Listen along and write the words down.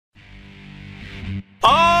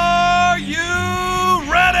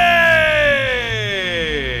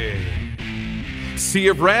sea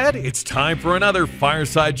of red, it's time for another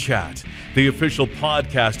Fireside Chat, the official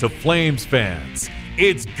podcast of Flames fans.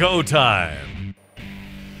 It's go time.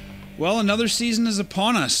 Well, another season is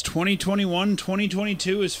upon us.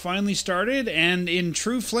 2021-2022 has finally started, and in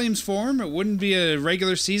true Flames form, it wouldn't be a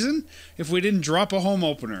regular season if we didn't drop a home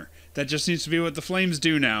opener. That just seems to be what the Flames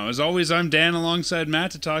do now. As always, I'm Dan alongside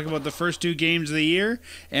Matt to talk about the first two games of the year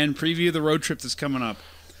and preview the road trip that's coming up.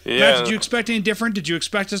 Yeah. Matt, did you expect any different? Did you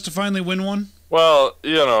expect us to finally win one? Well,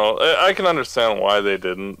 I can understand why they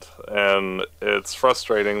didn't, and it's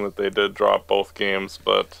frustrating that they did drop both games,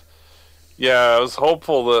 but yeah, I was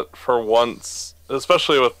hopeful that for once,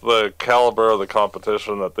 especially with the caliber of the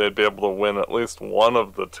competition, that they'd be able to win at least one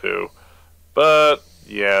of the two. But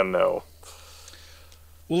yeah, no.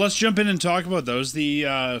 Well, let's jump in and talk about those.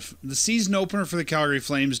 The season opener for the Calgary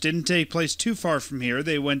Flames didn't take place too far from here.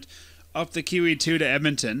 They went up the QE2 to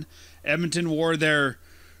Edmonton. Edmonton wore their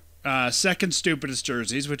second stupidest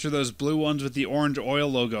jerseys, which are those blue ones with the orange oil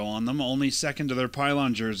logo on them, only second to their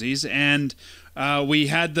pylon jerseys. And we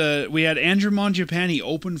had Andrew Mangiapane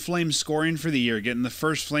open Flames scoring for the year, getting the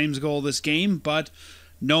first Flames goal of this game, but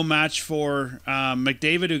no match for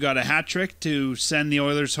McDavid, who got a hat trick to send the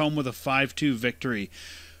Oilers home with a 5-2 victory.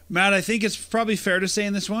 Matt, I think it's probably fair to say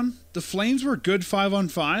in this one, the Flames were good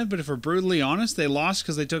 5-on-5, but if we're brutally honest, they lost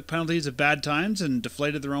because they took penalties at bad times and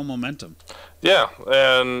deflated their own momentum. Yeah,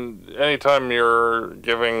 and anytime you're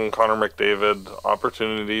giving Connor McDavid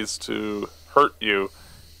opportunities to hurt you,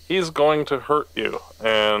 he's going to hurt you.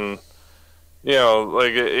 And,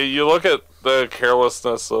 you look at the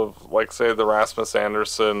carelessness of, say, the Rasmus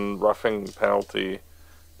Anderson roughing penalty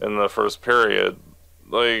in the first period.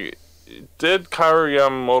 Did Kairi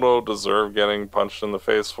Yamamoto deserve getting punched in the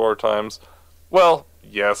face 4 times? Well,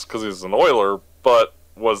 yes, because he's an Oiler, but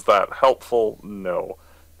was that helpful? No.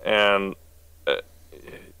 And,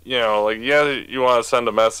 you want to send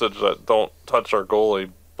a message that don't touch our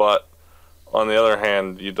goalie, but on the other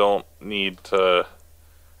hand, you don't need to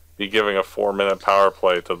be giving a 4-minute power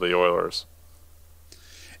play to the Oilers.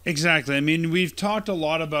 Exactly. I mean, we've talked a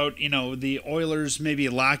lot about, the Oilers' maybe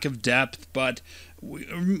lack of depth, but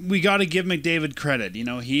we got to give McDavid credit.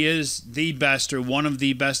 He is the best or one of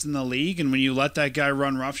the best in the league, and when you let that guy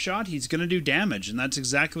run roughshod, he's going to do damage, and that's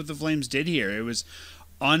exactly what the Flames did here. It was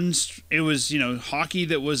hockey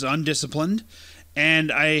that was undisciplined,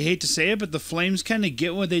 and I hate to say it, but the Flames kind of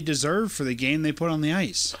get what they deserve for the game they put on the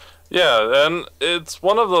ice. Yeah, and it's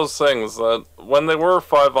one of those things that when they were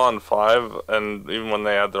 5-on-5, and even when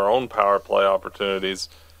they had their own power play opportunities,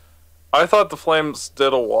 I thought the Flames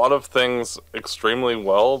did a lot of things extremely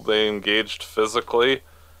well. They engaged physically.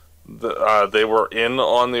 They were in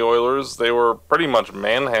on the Oilers. They were pretty much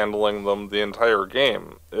manhandling them the entire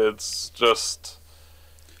game. It's just...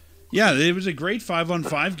 Yeah, it was a great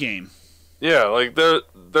 5-on-5 game. Yeah,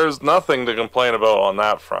 there's nothing to complain about on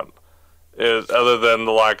that front, other than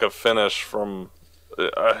the lack of finish from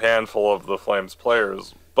a handful of the Flames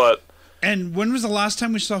players. And when was the last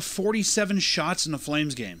time we saw 47 shots in a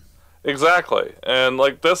Flames game? Exactly. And,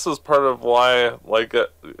 this is part of why,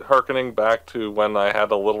 hearkening back to when I had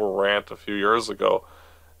a little rant a few years ago,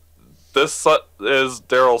 this is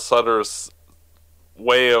Daryl Sutter's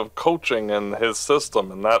way of coaching and his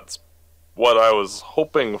system, and that's what I was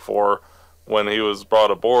hoping for when he was brought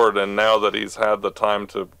aboard, and now that he's had the time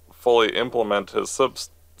to fully implement his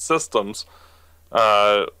systems,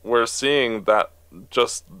 we're seeing that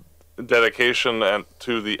just dedication and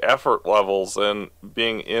to the effort levels and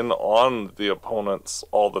being in on the opponents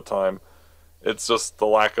all the time. It's just the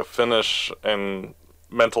lack of finish and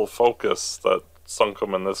mental focus that sunk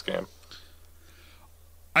them in this game.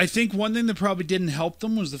 I think one thing that probably didn't help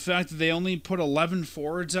them was the fact that they only put 11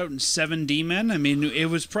 forwards out and 7 D-men. I mean,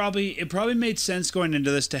 it probably made sense going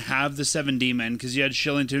into this to have the 7 D-men because you had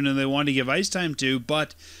Shillington and they wanted to give ice time to,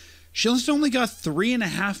 but Shillington only got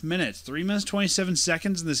 3.5 minutes, 3 minutes 27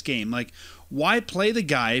 seconds in this game. Why play the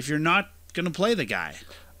guy if you're not going to play the guy?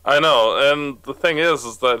 I know, and the thing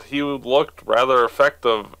is that he looked rather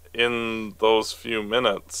effective in those few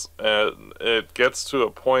minutes, and it gets to a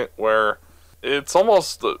point where it's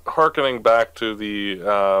almost hearkening back to the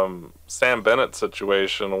Sam Bennett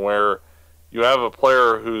situation where you have a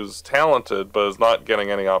player who's talented but is not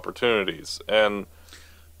getting any opportunities. And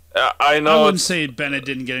I wouldn't say Bennett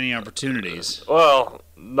didn't get any opportunities. Well,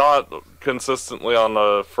 not consistently on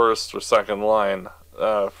the first or second line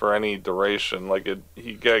for any duration.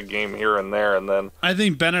 He got a game here and there, and then... I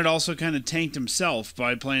think Bennett also kind of tanked himself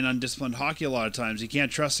by playing undisciplined hockey a lot of times. You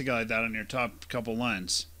can't trust a guy like that on your top couple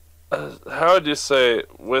lines. How would you say,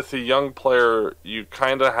 with a young player, you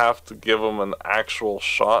kind of have to give him an actual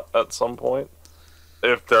shot at some point?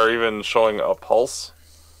 if they're even showing a pulse.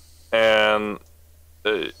 And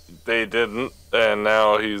they didn't, and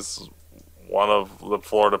now he's one of the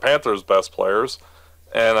Florida Panthers' best players.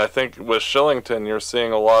 And I think with Shillington, you're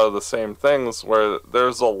seeing a lot of the same things where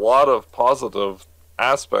there's a lot of positive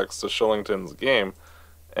aspects to Shillington's game,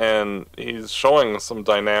 and he's showing some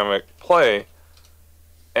dynamic play,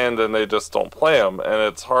 and then they just don't play him. And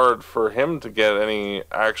it's hard for him to get any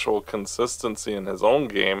actual consistency in his own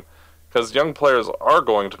game, because young players are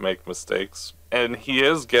going to make mistakes, and he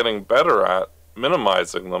is getting better at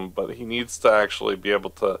minimizing them, but he needs to actually be able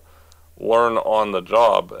to learn on the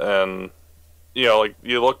job. And like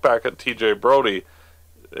you look back at TJ Brody,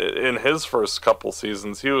 in his first couple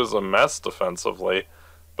seasons, he was a mess defensively,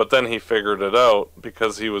 but then he figured it out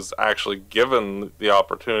because he was actually given the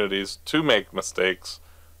opportunities to make mistakes,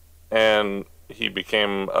 and he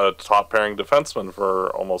became a top pairing defenseman for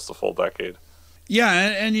almost a full decade. Yeah,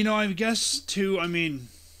 and I guess too, I'm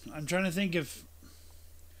trying to think of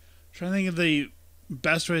the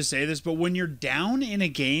best way to say this, but when you're down in a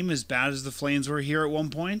game as bad as the Flames were here at one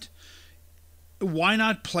point, why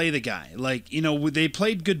not play the guy? They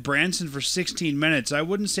played Goodbranson for 16 minutes. I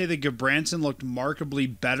wouldn't say that Goodbranson looked markedly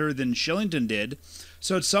better than Shillington did.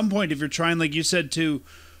 So at some point, if you're trying, like you said, to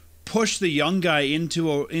push the young guy into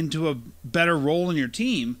a better role in your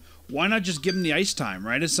team, why not just give him the ice time,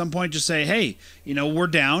 right? At some point, just say, hey, we're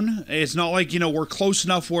down. It's not like, we're close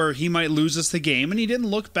enough where he might lose us the game, and he didn't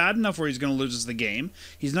look bad enough where he's going to lose us the game.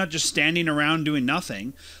 He's not just standing around doing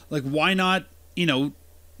nothing. Why not,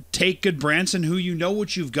 take Goodbranson, who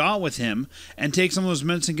what you've got with him, and take some of those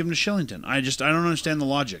minutes and give him to Shillington? I don't understand the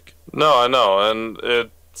logic. No, I know, and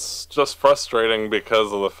it's just frustrating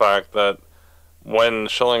because of the fact that when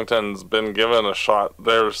Shillington's been given a shot,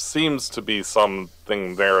 there seems to be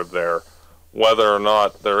something there. Whether or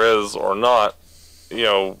not there is or not,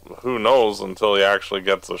 who knows until he actually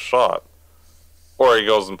gets a shot. Or he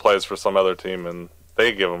goes and plays for some other team and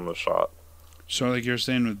they give him a shot. So like you're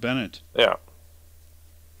saying with Bennett. Yeah.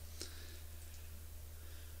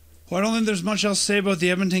 Well, I don't think there's much else to say about the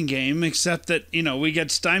Edmonton game, except that, we get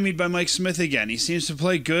stymied by Mike Smith again. He seems to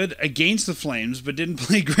play good against the Flames, but didn't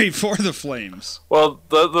play great for the Flames. Well,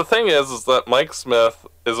 the thing is that Mike Smith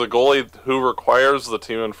is a goalie who requires the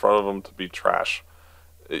team in front of him to be trash.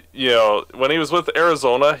 When he was with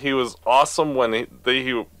Arizona, he was awesome when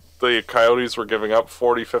the Coyotes were giving up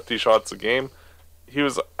 40, 50 shots a game. He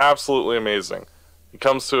was absolutely amazing. He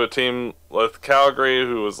comes to a team with Calgary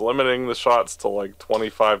who was limiting the shots to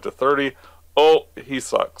 25 to 30. Oh, he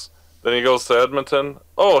sucks. Then he goes to Edmonton.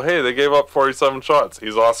 Oh, hey, they gave up 47 shots.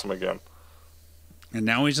 He's awesome again. And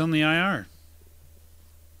now he's on the IR.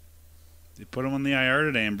 They put him on the IR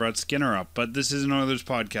today and brought Skinner up. But this isn't Oilers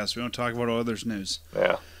podcast. We don't talk about Oilers news.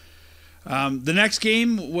 Yeah. The next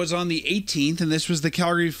game was on the 18th, and this was the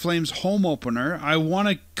Calgary Flames home opener. I want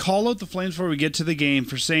to call out the Flames before we get to the game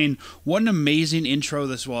for saying what an amazing intro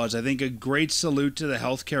this was. I think a great salute to the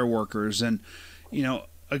healthcare workers and,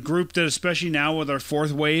 a group that, especially now with our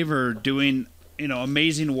fourth wave, are doing,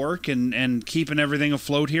 amazing work and keeping everything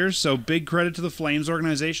afloat here. So big credit to the Flames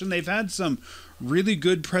organization. They've had some really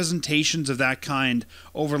good presentations of that kind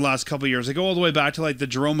over the last couple of years. They go all the way back to the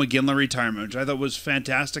Jerome McGinley retirement, which I thought was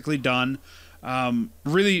fantastically done.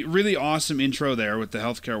 Really, really awesome intro there with the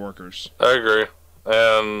healthcare workers. I agree.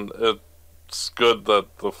 And it's good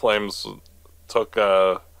that the Flames took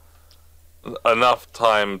enough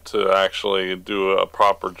time to actually do a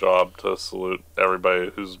proper job to salute everybody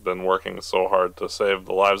who's been working so hard to save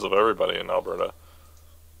the lives of everybody in Alberta.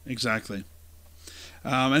 Exactly.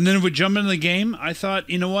 And then if we jump into the game, I thought,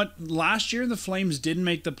 last year the Flames didn't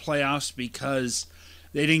make the playoffs because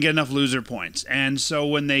they didn't get enough loser points. And so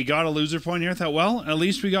when they got a loser point here, I thought, well, at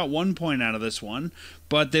least we got 1 point out of this one.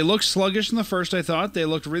 But they looked sluggish in the first, I thought. They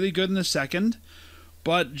looked really good in the second.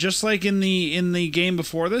 But just like in the game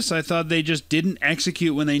before this, I thought they just didn't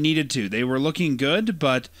execute when they needed to. They were looking good,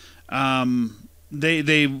 but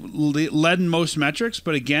they led in most metrics.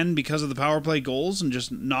 But again, because of the power play goals and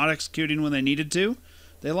just not executing when they needed to,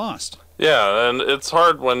 they lost. Yeah, and it's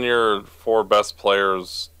hard when your four best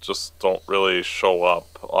players just don't really show up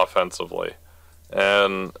offensively.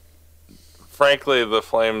 And frankly, the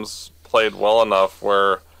Flames played well enough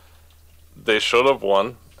where they should have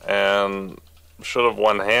won and should have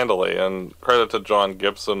won handily. And credit to John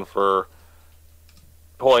Gibson for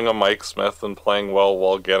pulling a Mike Smith and playing well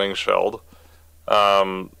while getting shelled.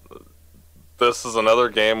 This is another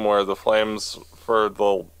game where the Flames, for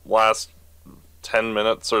the last 10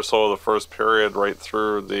 minutes or so of the first period right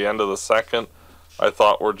through the end of the second, I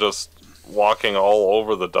thought were just walking all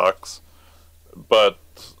over the Ducks. But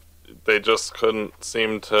they just couldn't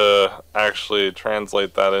seem to actually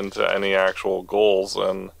translate that into any actual goals.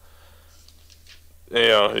 And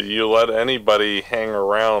you let anybody hang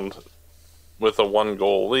around with a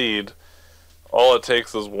 1-goal lead, all it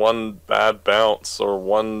takes is one bad bounce or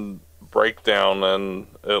one breakdown, and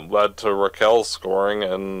it led to Raquel scoring,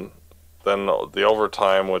 and then the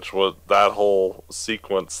overtime, which was that whole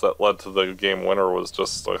sequence that led to the game winner, was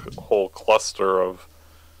just a whole cluster of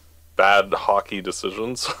bad hockey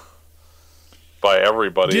decisions by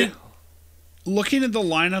everybody. Looking at the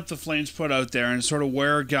lineup the Flames put out there and sort of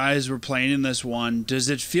where guys were playing in this one, does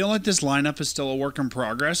it feel like this lineup is still a work in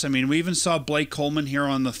progress? I mean, we even saw Blake Coleman here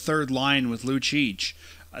on the third line with Lucic.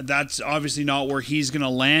 That's obviously not where he's going to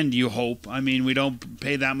land, you hope. I mean, we don't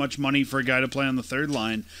pay that much money for a guy to play on the third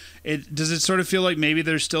line. Does it sort of feel like maybe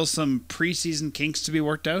there's still some preseason kinks to be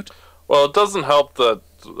worked out? Well, it doesn't help that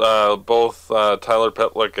both Tyler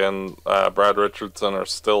Pitlick and Brad Richardson are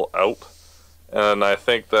still out. And I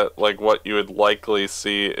think that what you would likely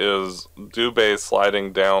see is Dubé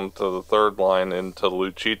sliding down to the third line into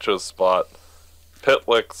Lucic's spot,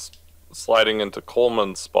 Pitlick sliding into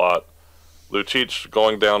Coleman's spot, Lucic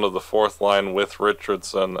going down to the fourth line with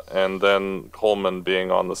Richardson, and then Coleman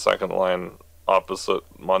being on the second line opposite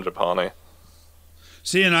Mangiapane.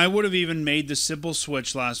 See, and I would have even made the simple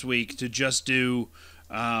switch last week to just do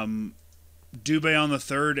Dubé on the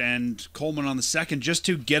third and Coleman on the second, just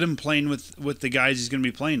to get him playing with the guys he's going to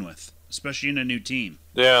be playing with, especially in a new team.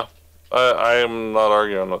 Yeah, I am not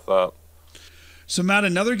arguing with that. So, Matt,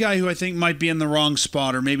 another guy who I think might be in the wrong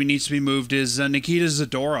spot or maybe needs to be moved is Nikita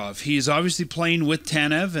Zadorov. He's obviously playing with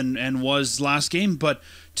Tanev and was last game, but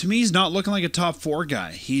to me he's not looking like a top 4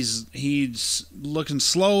 guy. He's looking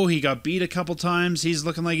slow. He got beat a couple times. He's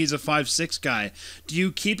looking like he's a 5-6 guy. Do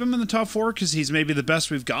you keep him in the top 4 because he's maybe the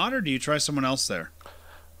best we've got, or do you try someone else there?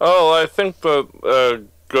 Oh, I think the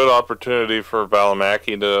good opportunity for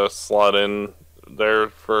Valimaki to slot in there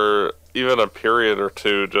for even a period or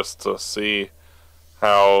two just to see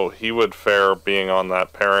how he would fare being on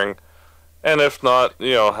that pairing. And if not,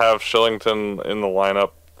 have Shillington in the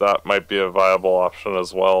lineup. That might be a viable option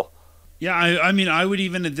as well. Yeah, I mean, I would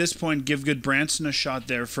even at this point give Goodbranson a shot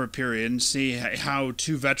there for a period and see how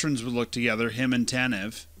two veterans would look together, him and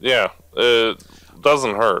Tanev. Yeah, it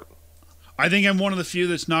doesn't hurt. I think I'm one of the few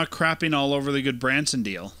that's not crapping all over the Goodbranson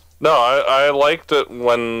deal. No, I liked it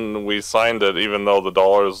when we signed it, even though the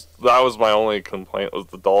dollars, that was my only complaint, was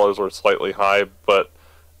the dollars were slightly high, but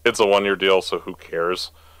it's a 1-year deal, so who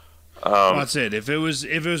cares? Well, that's it. If it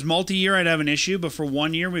was multi-year, I'd have an issue, but for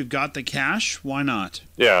 1 year, we've got the cash. Why not?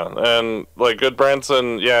 Yeah, and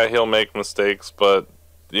Goodbranson, yeah, he'll make mistakes, but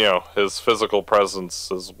his physical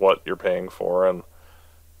presence is what you're paying for, and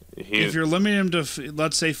if you're limiting him to,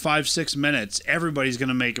 let's say, 5-6 minutes, everybody's going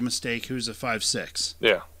to make a mistake who's a 5-6.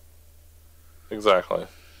 Yeah, exactly.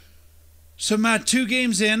 So, Matt, 2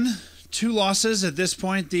 games in, 2 losses. At this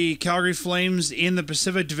point, the Calgary Flames in the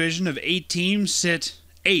Pacific Division of 8 teams sit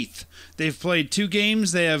 8th. They've played 2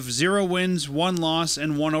 games. They have 0 wins, 1 loss,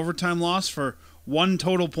 and 1 overtime loss for 1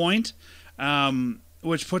 total point,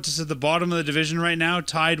 which puts us at the bottom of the division right now,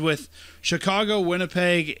 tied with Chicago,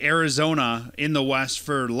 Winnipeg, Arizona in the West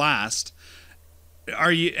for last.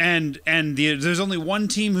 There's only one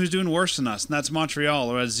team who's doing worse than us, and that's Montreal,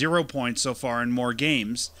 who has 0 points so far in more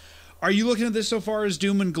games. Are you looking at this so far as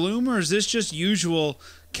doom and gloom, or is this just usual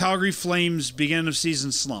Calgary Flames beginning of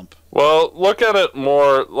season slump? Well, look at it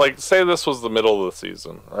more say this was the middle of the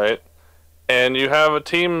season, right? And you have a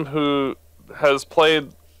team who has a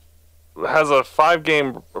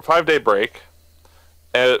 5-day break,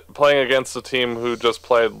 and playing against a team who just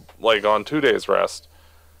played on 2 days rest.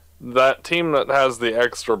 That team that has the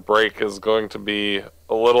extra break is going to be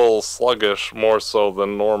a little sluggish, more so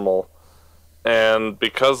than normal. And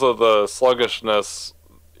because of the sluggishness,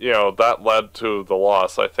 that led to the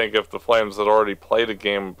loss. I think if the Flames had already played a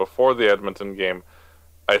game before the Edmonton game,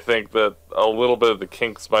 I think that a little bit of the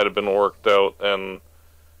kinks might have been worked out, and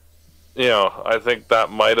I think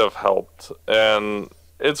that might have helped. And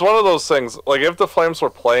it's one of those things, if the Flames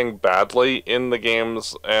were playing badly in the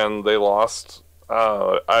games and they lost,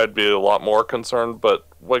 I'd be a lot more concerned, but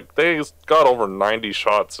they got over 90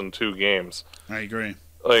 shots in 2 games. I agree.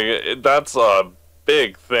 That's a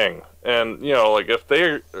big thing. And, if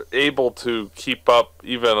they're able to keep up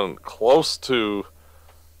even close to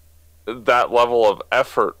that level of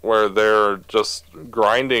effort where they're just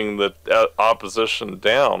grinding the opposition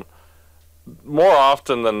down, more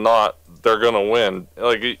often than not, they're going to win.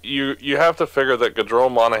 You have to figure that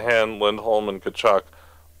Gaudreau, Monahan, Lindholm, and Tkachuk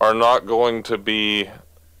are not going to be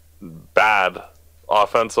bad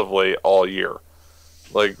offensively all year.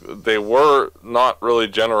 Like, they were not really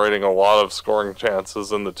generating a lot of scoring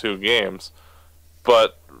chances in the two games.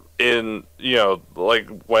 But in, like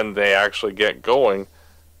when they actually get going,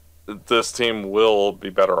 this team will be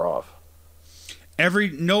better off.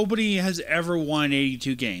 Nobody has ever won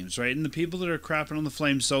 82 games, right? And the people that are crapping on the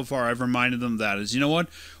Flames so far, I've reminded them that is, you know what?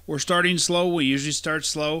 We're starting slow. We usually start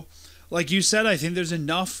slow. Like you said, I think there's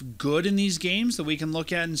enough good in these games that we can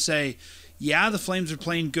look at and say, yeah, the Flames are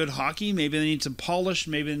playing good hockey. Maybe they need some polish.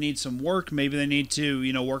 Maybe they need some work. Maybe they need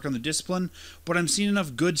to, work on the discipline. But I'm seeing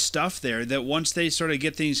enough good stuff there that once they sort of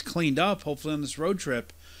get things cleaned up, hopefully on this road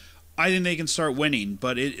trip, I think they can start winning.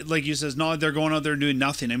 But like you says, no, they're going out there and doing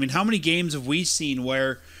nothing. I mean, how many games have we seen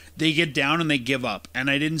where they get down and they give up? And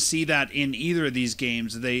I didn't see that in either of these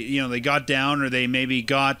games. They got down, or they maybe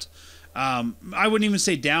got, I wouldn't even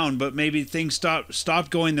say down, but maybe things stopped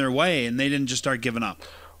going their way and they didn't just start giving up.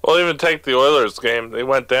 Well, even take the Oilers game. They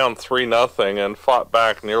went down 3-0 and fought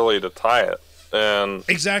back nearly to tie it. And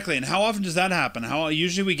exactly. And how often does that happen?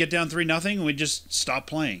 Usually we get down 3-0 and we just stop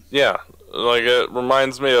playing. Yeah. Like, it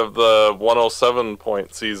reminds me of the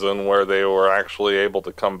 107-point season where they were actually able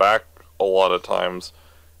to come back a lot of times.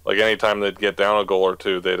 Like, anytime they'd get down a goal or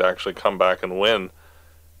two, they'd actually come back and win.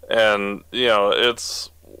 And, it's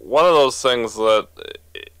one of those things that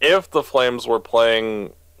if the Flames were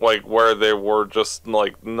playing like where they were just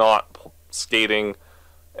like not skating,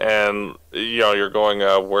 and you're going,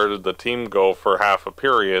 where did the team go for half a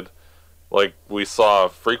period, like we saw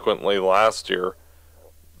frequently last year,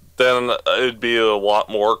 then it'd be a lot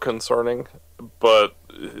more concerning. But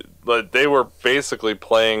they were basically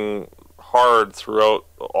playing hard throughout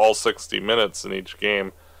all 60 minutes in each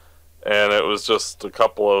game, and it was just a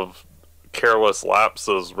couple of careless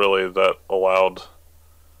lapses really that allowed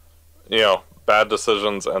bad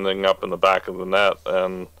decisions ending up in the back of the net.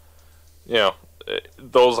 And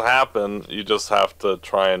those happen. You just have to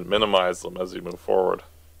try and minimize them as you move forward.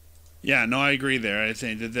 Yeah, no, I agree there. I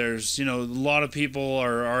think that there's, a lot of people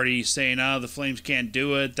are already saying, the Flames can't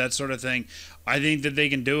do it, that sort of thing. I think that they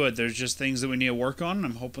can do it. There's just things that we need to work on.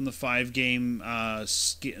 I'm hoping the 5-game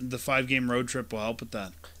road trip will help with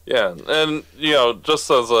that. Yeah, and, just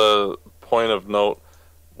as a point of note,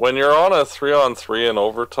 when you're on a 3-on-3 in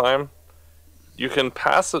overtime, you can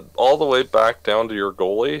pass it all the way back down to your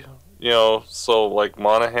goalie. So like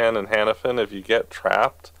Monahan and Hannafin, if you get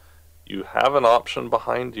trapped, you have an option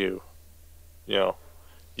behind you. You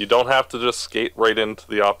don't have to just skate right into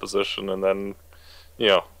the opposition and then,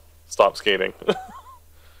 stop skating.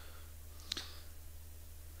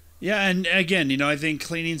 Yeah, and again, I think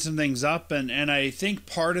cleaning some things up, and I think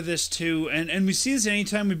part of this too, and we see this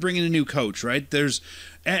anytime we bring in a new coach, right?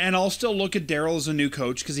 And I'll still look at Darryl as a new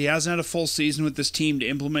coach because he hasn't had a full season with this team to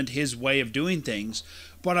implement his way of doing things.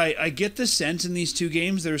 But I get the sense in these two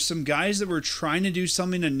games there's some guys that were trying to do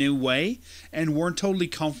something a new way and weren't totally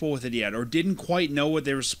comfortable with it yet, or didn't quite know what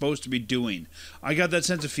they were supposed to be doing. I got that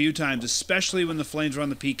sense a few times, especially when the Flames were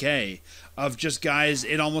on the PK, of just guys.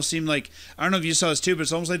 It almost seemed like, I don't know if you saw this too, but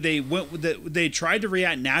it's almost like they tried to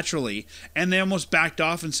react naturally and they almost backed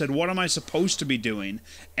off and said, what am I supposed to be doing?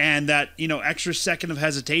 And that extra second of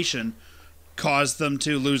hesitation caused them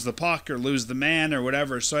to lose the puck or lose the man or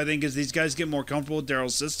whatever. So I think as these guys get more comfortable with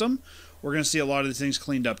Darryl's system, we're going to see a lot of these things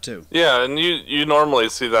cleaned up too. Yeah, and you normally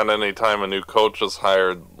see that any time a new coach is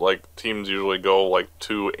hired. Like, teams usually go like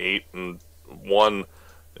 2-8-1,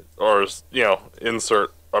 or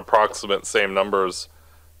insert approximate same numbers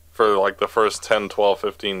for like the first 10, 12,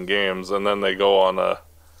 15 games, and then they go on a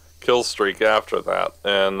kill streak after that.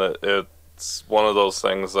 And it's one of those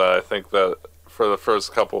things that I think that for the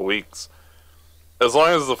first couple of weeks, as long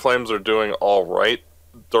as the Flames are doing all right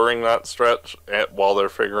during that stretch while they're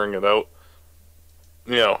figuring it out,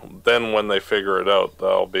 then when they figure it out,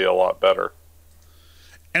 they'll be a lot better.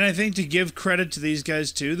 And I think to give credit to these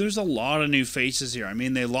guys too, there's a lot of new faces here. I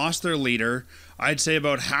mean, they lost their leader. I'd say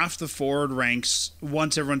about half the forward ranks,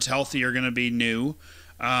 once everyone's healthy, are going to be new.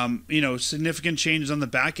 Significant changes on the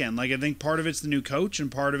back end. Like, I think part of it's the new coach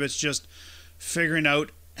and part of it's just figuring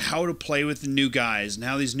out how to play with the new guys and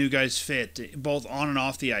how these new guys fit both on and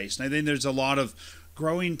off the ice. And I think there's a lot of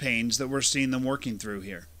growing pains that we're seeing them working through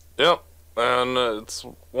here. Yep. And it's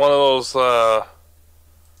one of those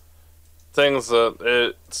things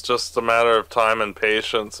that it's just a matter of time and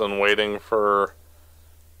patience and waiting for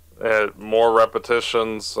more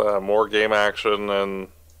repetitions, more game action, and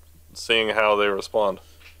seeing how they respond.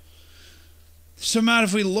 So, Matt,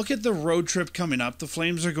 if we look at the road trip coming up, the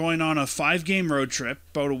Flames are going on a 5-game road trip.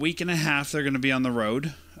 About a week and a half they're going to be on the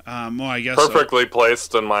road. I guess perfectly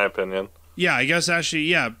placed, in my opinion. Yeah, I guess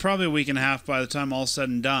actually, probably a week and a half by the time all's said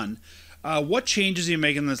and done. What changes are you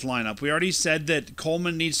making in this lineup? We already said that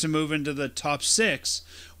Coleman needs to move into the top 6.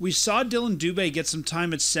 We saw Dylan Dubé get some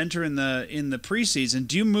time at center in the preseason.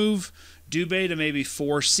 Do you move Dubé to maybe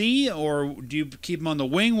 4C, or do you keep him on the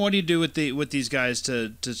wing? What do you do with these guys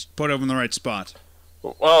to put him in the right spot?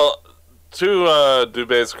 Well, to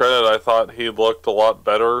Dubé's credit, I thought he looked a lot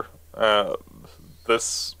better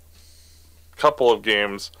this couple of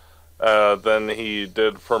games than he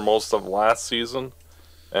did for most of last season.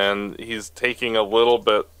 And he's taking a little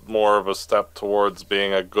bit more of a step towards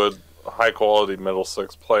being a good, high-quality middle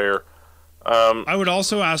six player. I would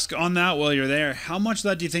also ask on that while you're there, how much of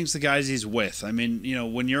that do you think's the guys he's with? I mean,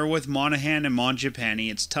 when you're with Monahan and Mangiapane,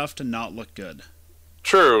 it's tough to not look good.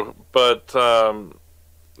 True, but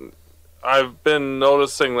I've been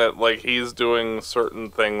noticing that he's doing certain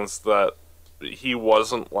things that he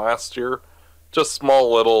wasn't last year. Just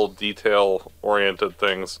small little detail-oriented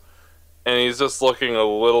things. And he's just looking a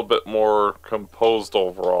little bit more composed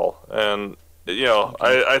overall. And, okay.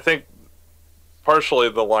 I think partially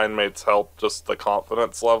the line mates help just the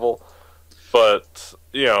confidence level. But,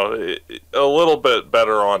 a little bit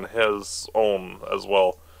better on his own as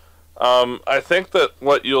well. I think that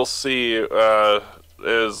what you'll see is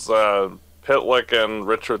Pitlick and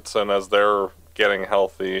Richardson, as they're getting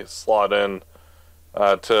healthy, slot in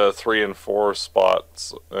to 3 and 4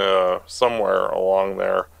 spots somewhere along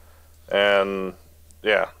there. And,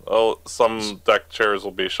 some deck chairs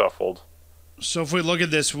will be shuffled. So if we look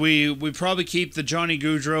at this, we probably keep the Johnny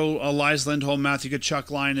Gaudreau, Elias Lindholm, Matthew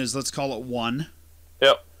Tkachuk line as, let's call it 1.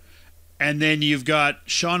 Yep. And then you've got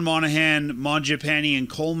Sean Monahan, Mangiapane, and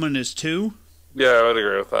Coleman as 2. Yeah, I would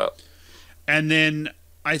agree with that. And then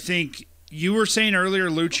I think you were saying earlier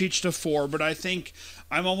Lucic to 4, but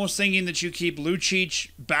I'm almost thinking that you keep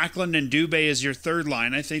Lucic, Backlund, and Dubé as your third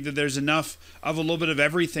line. I think that there's enough of a little bit of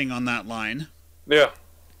everything on that line. Yeah.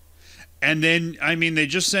 And then, they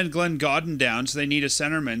just sent Glenn Gaudin down, so they need a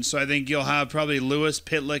centerman. So I think you'll have probably Lewis,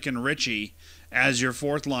 Pitlick, and Ritchie as your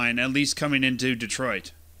fourth line, at least coming into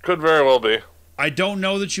Detroit. Could very well be. I don't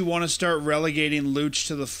know that you want to start relegating Luch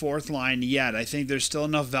to the fourth line yet. I think there's still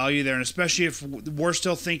enough value there, and especially if we're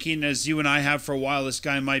still thinking, as you and I have for a while, this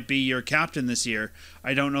guy might be your captain this year.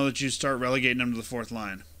 I don't know that you start relegating him to the fourth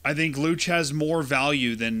line. I think Luch has more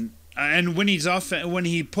value than, and when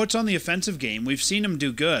he puts on the offensive game, we've seen him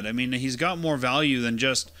do good. He's got more value than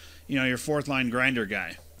just your fourth line grinder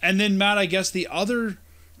guy. And then Matt, I guess the other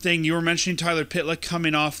thing you were mentioning, Tyler Pitlick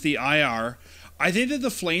coming off the IR. I think that the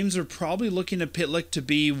Flames are probably looking at Pitlick to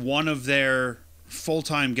be one of their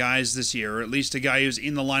full-time guys this year, or at least a guy who's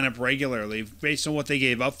in the lineup regularly, based on what they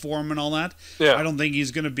gave up for him and all that. Yeah. I don't think he's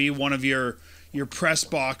going to be one of your press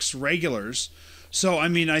box regulars. So,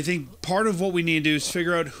 I think part of what we need to do is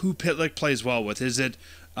figure out who Pitlick plays well with. Is it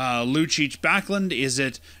Lucic Backlund? Is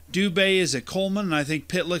it Dubé? Is it Coleman? And I think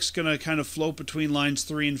Pitlick's going to kind of float between lines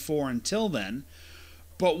 3 and 4 until then.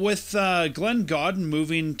 But with Glenn Gaudin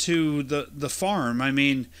moving to the farm,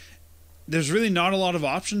 there's really not a lot of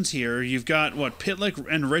options here. You've got, Pitlick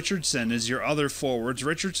and Richardson as your other forwards.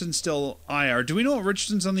 Richardson's still IR. Do we know what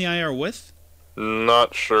Richardson's on the IR with?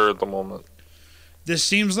 Not sure at the moment. This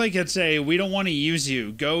seems like it's a, we don't want to use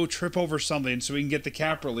you. Go trip over something so we can get the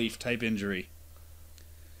cap relief type injury.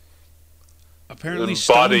 Apparently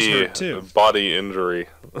Stone's hurt too. Body injury.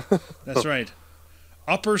 That's right.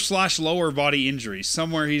 Upper/lower body injury.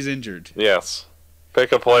 Somewhere he's injured. Yes.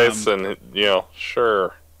 Pick a place and,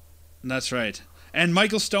 sure. That's right. And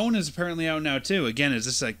Michael Stone is apparently out now too. Again, is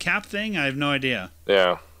this a cap thing? I have no idea.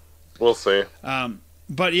 Yeah. We'll see.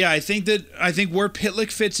 But yeah, I think where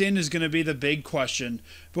Pitlick fits in is going to be the big question.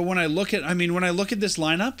 But when I look at this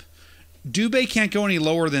lineup, Dubé can't go any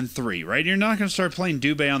lower than 3, right? You're not going to start playing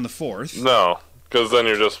Dubé on the 4th. No, because then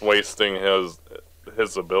you're just wasting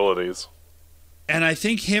his abilities. And I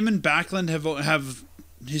think him and Backlund have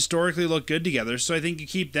historically looked good together, so I think you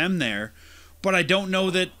keep them there. But I don't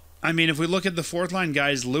know that, if we look at the fourth line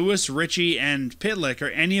guys, Lewis, Ritchie, and Pitlick, are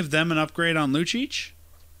any of them an upgrade on Lucic?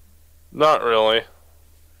 Not really.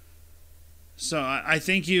 So I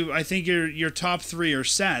think your top 3 are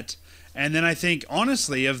set. And then I think,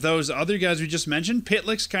 honestly, of those other guys we just mentioned,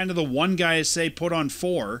 Pitlick's kind of the one guy I say put on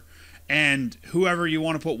 4, and whoever you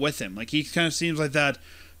want to put with him. He kind of seems like that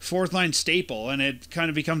fourth line staple, and it kind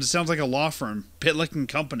of it sounds like a law firm, Pitlick and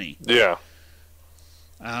Company. Yeah.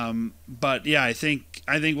 But yeah, I think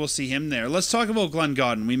we'll see him there. Let's talk about Glenn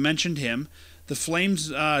Gaudin. We mentioned him. The Flames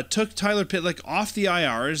took Tyler Pitlick off the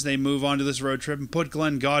IR as they move on to this road trip and put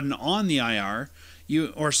Glenn Gaudin on the IR.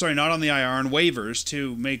 Not on the IR, on waivers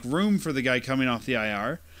to make room for the guy coming off the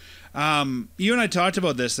IR. You and I talked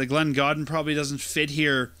about this, that Glenn Gaudin probably doesn't fit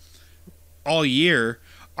here all year.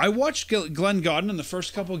 I watched Glenn Godden in the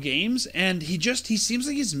first couple games, and he seems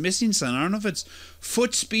like he's missing something. I don't know if it's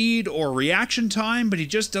foot speed or reaction time, but he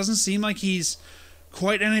just doesn't seem like he's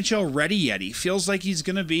quite NHL ready yet. He feels like he's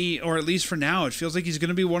going to be, or at least for now, it feels like he's going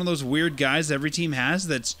to be one of those weird guys that every team has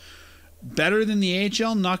that's better than the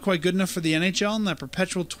AHL, not quite good enough for the NHL, and that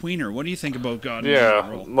perpetual tweener. What do you think about Godden?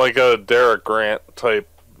 Yeah, like a Derek Grant type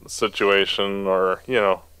situation, or,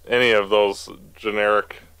 any of those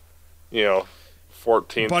generic,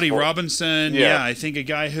 14th. Buddy Robinson, yeah, I think a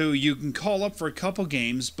guy who you can call up for a couple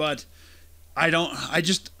games, but I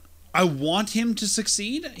want him to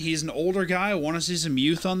succeed. He's an older guy. I want to see some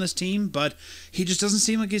youth on this team, but he just doesn't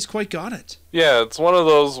seem like he's quite got it. Yeah, it's one of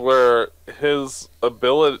those where his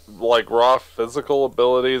ability, like raw physical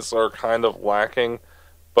abilities, are kind of lacking,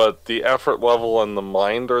 but the effort level and the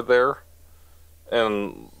mind are there.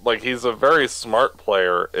 And, he's a very smart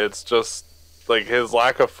player. It's just, his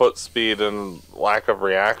lack of foot speed and lack of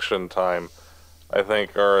reaction time, I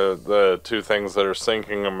think, are the two things that are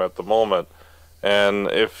sinking him at the moment. And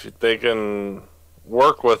if they can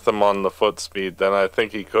work with him on the foot speed, then I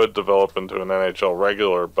think he could develop into an NHL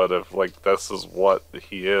regular. But if, this is what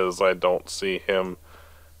he is, I don't see him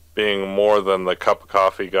being more than the cup of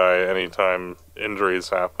coffee guy anytime injuries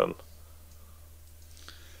happen.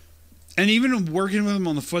 And even working with him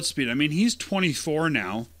on the foot speed, I mean, he's 24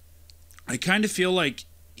 now. I kind of feel like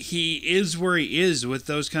he is where he is with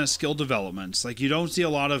those kind of skill developments. You don't see a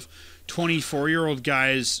lot of 24-year-old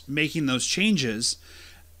guys making those changes.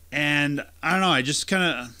 And I don't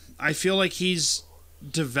know, I feel like he's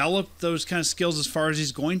developed those kind of skills as far as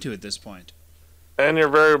he's going to at this point. And you're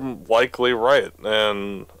very likely right.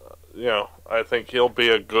 And, I think he'll be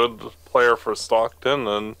a good player for Stockton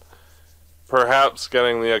and perhaps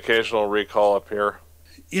getting the occasional recall up here.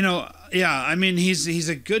 Yeah, I mean, he's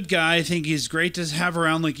a good guy. I think he's great to have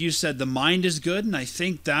around. Like you said, the mind is good, and I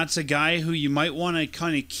think that's a guy who you might want to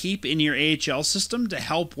kind of keep in your AHL system to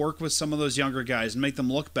help work with some of those younger guys and make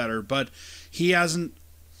them look better. But he hasn't.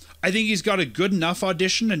 I think he's got a good enough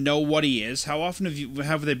audition to know what he is. How often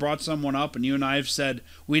have they brought someone up and you and I have said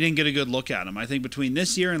we didn't get a good look at him? I think between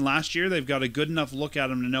this year and last year, they've got a good enough look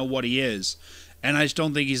at him to know what he is, and I just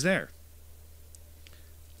don't think he's there.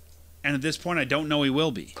 And at this point, I don't know he will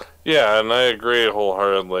be. Yeah, and I agree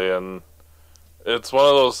wholeheartedly. And it's one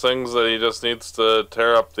of those things that he just needs to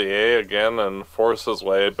tear up the A again and force his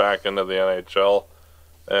way back into the NHL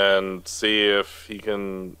and see if he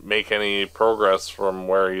can make any progress from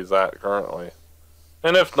where he's at currently.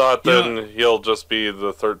 And if not, then he'll just be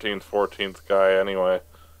the 13th, 14th guy anyway.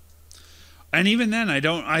 And even then,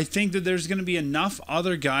 I think that there's going to be enough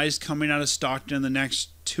other guys coming out of Stockton in the next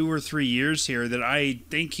 2 or 3 years here that I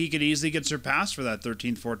think he could easily get surpassed for that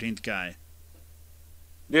 13th, 14th guy.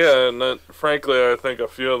 Yeah, and frankly, I think a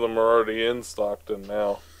few of them are already in Stockton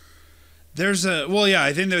now.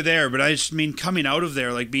 I think they're there, but I just mean coming out of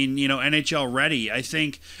there, being, NHL ready, I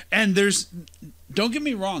think. And don't get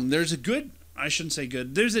me wrong, there's a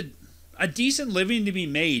decent living to be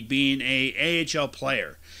made being a AHL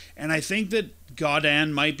player. And I think that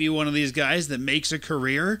Godin might be one of these guys that makes a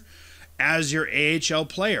career as your AHL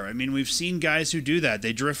player. I mean, we've seen guys who do that.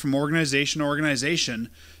 They drift from organization to organization,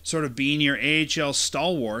 sort of being your AHL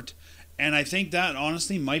stalwart. And I think that,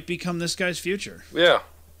 honestly, might become this guy's future. Yeah.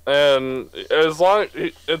 And it's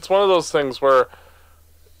one of those things where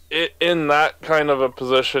in that kind of a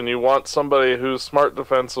position, you want somebody who's smart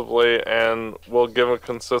defensively and will give a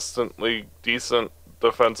consistently decent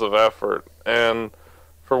defensive effort. And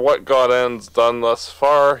for what Godin's done thus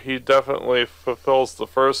far, he definitely fulfills the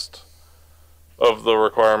first of the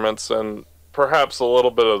requirements and perhaps a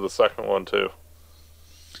little bit of the second one too.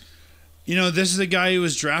 This is a guy who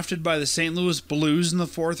was drafted by the St. Louis Blues in the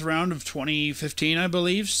 4th round of 2015, I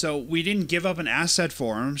believe. So we didn't give up an asset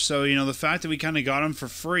for him. So, the fact that we kind of got him for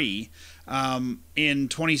free in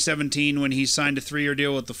 2017 when he signed a 3-year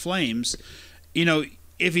deal with the Flames,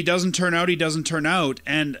 if he doesn't turn out, he doesn't turn out.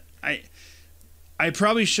 And I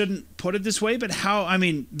probably shouldn't put it this way, but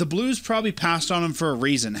the Blues probably passed on him for a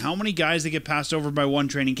reason. How many guys that get passed over by one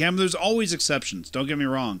training camp? There's always exceptions, don't get me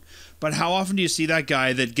wrong. But how often do you see that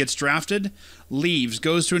guy that gets drafted, leaves,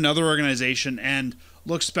 goes to another organization, and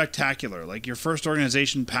looks spectacular? Like your first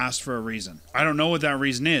organization passed for a reason. I don't know what that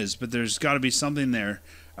reason is, but there's got to be something there.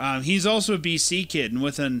 He's also a BC kid, and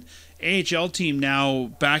with an AHL team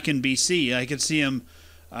now back in BC, I could see him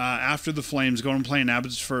after the Flames going and playing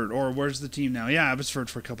Abbotsford, or where's the team now? Yeah, Abbotsford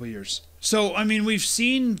for a couple of years. So, we've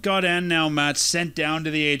seen Godin now, Matt, sent down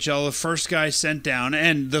to the AHL, the first guy sent down,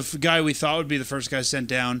 and the guy we thought would be the first guy sent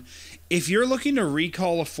down. If you're looking to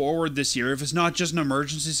recall a forward this year, if it's not just an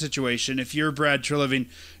emergency situation, if you're Brad Treliving,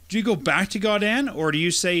 Do you go back to Gaudin, or do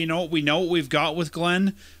you say, you know what, we know what we've got with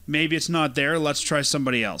Glenn, maybe it's not there, let's try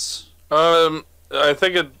somebody else? I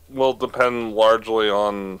think it will depend largely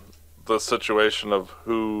on the situation of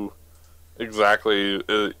who exactly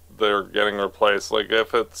they're getting replaced. Like,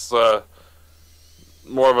 if it's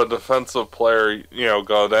more of a defensive player,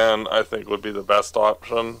 Gaudin, I think, would be the best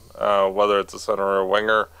option, whether it's a center or a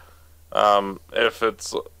winger. If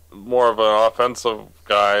it's more of an offensive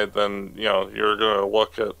guy, then, you're going to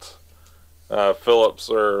look at Phillips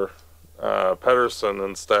or Pedersen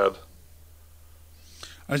instead.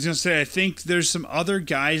 I was going to say, I think there's some other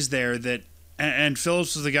guys there that, and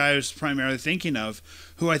Phillips is the guy I was primarily thinking of,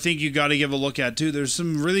 who I think you got to give a look at too. There's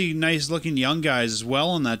some really nice-looking young guys as well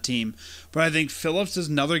on that team, but I think Phillips is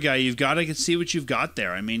another guy you've got to see what you've got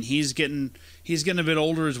there. I mean, he's getting a bit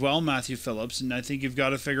older as well, Matthew Phillips, and I think you've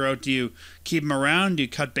got to figure out, do you keep him around? Do you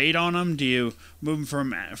cut bait on him? Do you move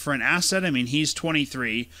him for an asset? I mean, he's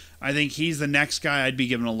 23. I think he's the next guy I'd be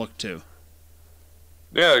giving a look to.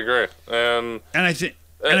 Yeah, I agree.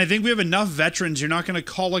 And I think we have enough veterans. You're not going to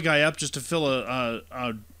call a guy up just to fill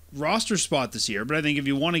a roster spot this year, but I think if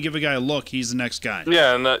you want to give a guy a look, he's the next guy.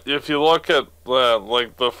 Yeah, and if you look at,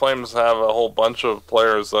 like, the Flames have a whole bunch of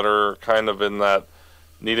players that are kind of in that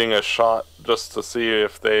needing a shot just to see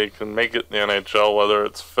if they can make it in the NHL, whether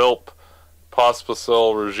it's Philp,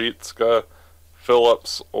 Pospisil, Ruzicka,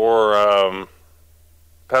 Phillips, or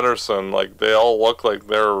Pedersen. Like, they all look like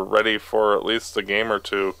they're ready for at least a game or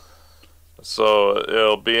two. So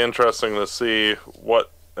it'll be interesting to see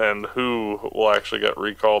what and who will actually get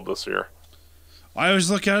recalled this year. I always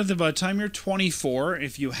look at it that by the time you're 24,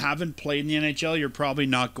 if you haven't played in the NHL, you're probably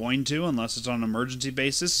not going to, unless it's on an emergency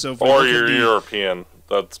basis. So or you're European.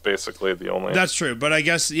 That's basically the only... That's true. But I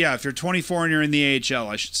guess, yeah, if you're 24 and you're in the AHL,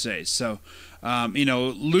 I should say. So,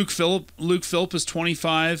 Luke Philp is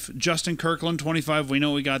 25. Justin Kirkland, 25. We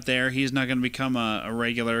know what we got there. He's not going to become a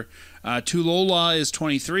regular. Tulola is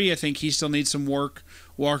 23. I think he still needs some work.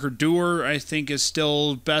 Walker Dewar, I think, is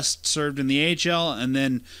still best served in the AHL. And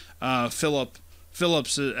then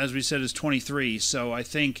Phillips, as we said, is 23. So I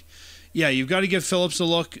think, yeah, you've got to give Phillips a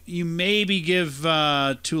look. You maybe give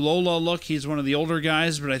Tulola a look. He's one of the older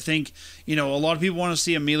guys, but I think, a lot of people want to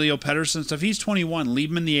see Emilio Pedersen stuff. He's 21.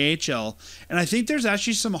 Leave him in the AHL. And I think there's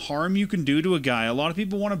actually some harm you can do to a guy. A lot of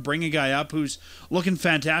people want to bring a guy up who's looking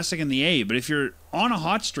fantastic in the A, but if you're on a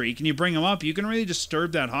hot streak and you bring him up, you can really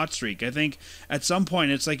disturb that hot streak. I think at some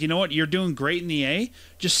point it's like, you know what, you're doing great in the A,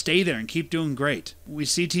 just stay there and keep doing great. We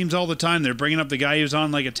see teams all the time, they're bringing up the guy who's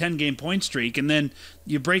on like a 10-game point streak, and then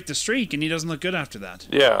you break the streak and he doesn't look good after that.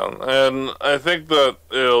 Yeah, and I think that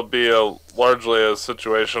it'll be largely a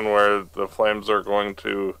situation where the Flames are going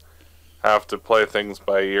to have to play things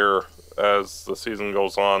by ear as the season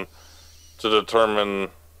goes on to determine,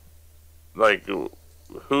 like,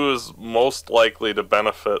 who is most likely to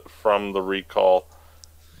benefit from the recall,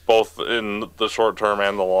 both in the short term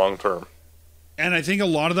and the long term. And I think a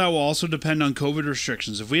lot of that will also depend on COVID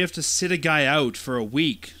restrictions. If we have to sit a guy out for a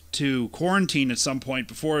week to quarantine at some point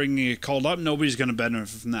before he can get called up, nobody's going to benefit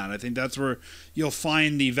from that. I think that's where you'll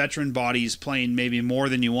find the veteran bodies playing maybe more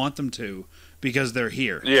than you want them to because they're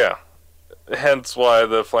here. Yeah. Hence why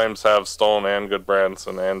the Flames have Stone and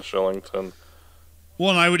Goodbranson and Shillington. Well,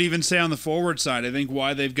 and I would even say on the forward side, I think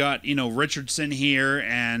why they've got, Richardson here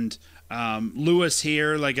and Lewis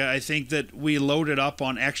here. Like, I think that we loaded up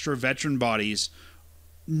on extra veteran bodies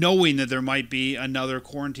knowing that there might be another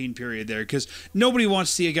quarantine period there, because nobody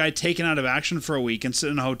wants to see a guy taken out of action for a week and sit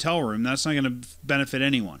in a hotel room. That's not going to benefit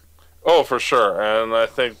anyone. Oh, for sure. And I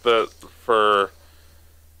think that for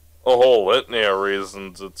a whole litany of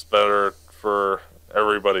reasons, it's better for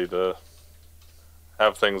everybody to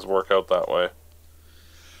have things work out that way.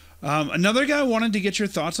 Another guy I wanted to get your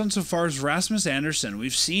thoughts on so far is Rasmus Andersson.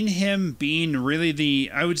 We've seen him being really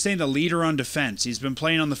the leader on defense. He's been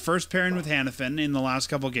playing on the first pairing with Hanifin in the last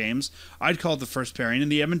couple games. I'd call it the first pairing. In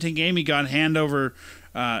the Edmonton game, he got hand over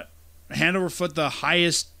foot the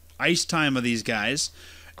highest ice time of these guys.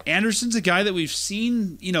 Anderson's a guy that we've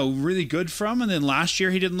seen, really good from, and then last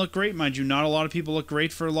year he didn't look great. Mind you, not a lot of people look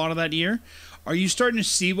great for a lot of that year. Are you starting to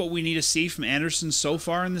see what we need to see from Andersson so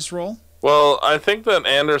far in this role? Well, I think that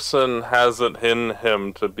Andersson has it in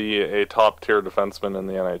him to be a top-tier defenseman in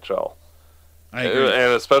the NHL. I agree.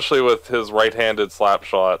 And especially with his right-handed slap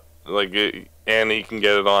shot, and he can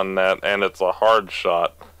get it on net, and it's a hard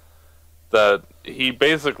shot, that he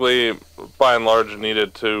basically, by and large,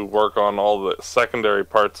 needed to work on all the secondary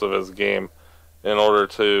parts of his game in order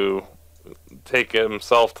to take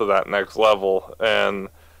himself to that next level. And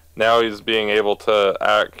now he's being able to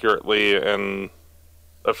accurately and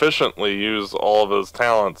efficiently use all of his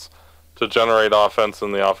talents to generate offense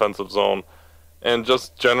in the offensive zone and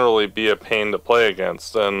just generally be a pain to play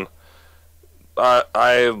against. And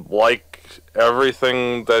I like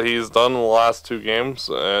everything that he's done in the last 2 games,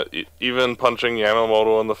 even punching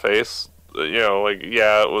Yamamoto in the face.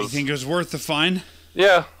 It was... You think it was worth the fine?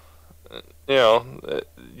 Yeah. You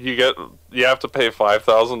have to pay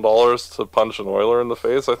 $5,000 to punch an Oiler in the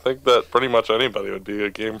face. I think that pretty much anybody would be a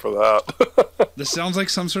game for that. This sounds like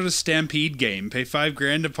some sort of stampede game. Pay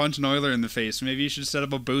 $5,000 to punch an Oiler in the face. Maybe you should set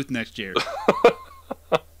up a booth next year.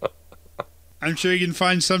 I'm sure you can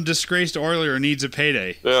find some disgraced Oiler who needs a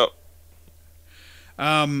payday. Yeah.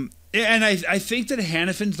 And I think that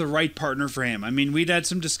Hanifin's the right partner for him. I mean, we'd had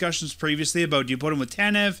some discussions previously about, do you put him with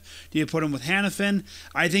Tanev? Do you put him with Hanifin?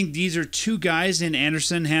 I think these are 2 guys in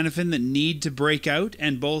Anderson, Hanifin that need to break out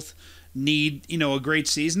and both need, a great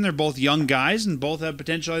season. They're both young guys and both have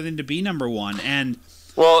potential, I think, to be number 1. And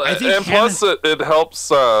well, and plus it helps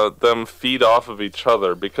them feed off of each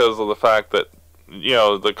other because of the fact that,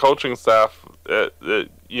 the coaching staff,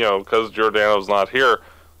 because Giordano's not here,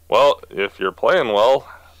 well, if you're playing well,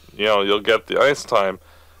 you'll get the ice time.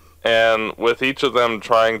 And with each of them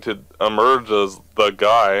trying to emerge as the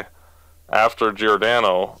guy after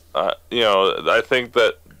Giordano, I think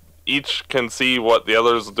that each can see what the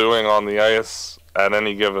other's doing on the ice at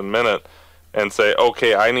any given minute and say,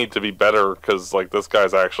 okay, I need to be better because, this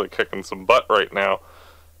guy's actually kicking some butt right now.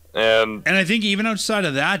 And I think even outside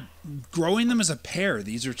of that, growing them as a pair,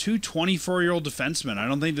 these are 2 24-year-old defensemen. I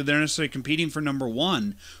don't think that they're necessarily competing for number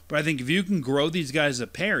 1, but I think if you can grow these guys as a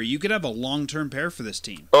pair, you could have a long-term pair for this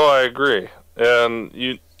team. Oh, I agree. And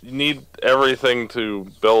you need everything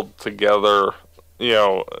to build together,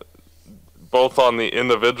 both on the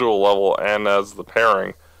individual level and as the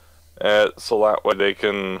pairing, so that way they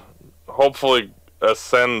can hopefully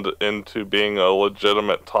ascend into being a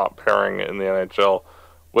legitimate top pairing in the NHL.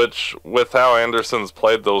 Which, with how Anderson's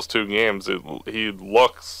played those 2 games, he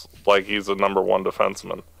looks like he's a number 1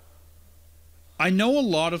 defenseman. I know a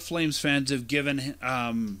lot of Flames fans have given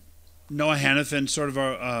Noah Hanifin sort of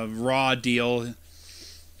a raw deal.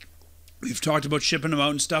 We've talked about shipping him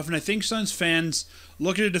out and stuff, and I think Suns fans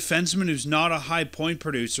look at a defenseman who's not a high point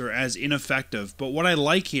producer as ineffective. But what I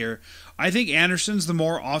like here, I think Anderson's the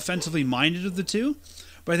more offensively minded of the 2.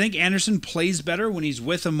 But I think Anderson plays better when he's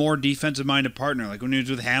with a more defensive-minded partner, like when he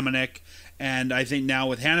was with Hamonic, and I think now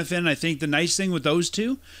with Hanifin. I think the nice thing with those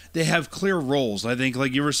 2, they have clear roles. I think,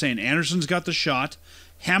 like you were saying, Anderson's got the shot.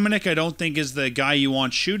 Hamonic, I don't think, is the guy you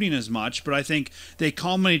want shooting as much, but I think they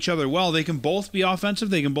complement each other well. They can both be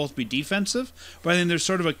offensive, they can both be defensive, but I think there's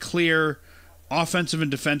sort of a clear offensive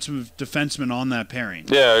and defensive defenseman on that pairing.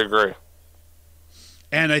 Yeah, I agree.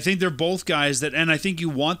 And I think they're both guys that, and I think you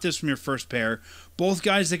want this from your first pair, both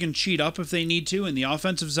guys that can cheat up if they need to in the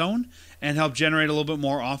offensive zone and help generate a little bit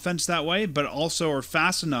more offense that way, but also are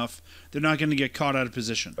fast enough they're not going to get caught out of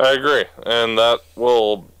position. I agree, and that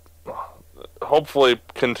will hopefully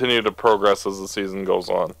continue to progress as the season goes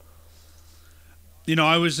on.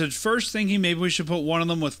 I was at first thinking maybe we should put one of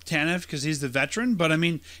them with Tanev because he's the veteran, but I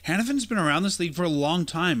mean, Hanifin's been around this league for a long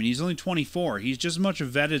time, and he's only 24. He's just as much a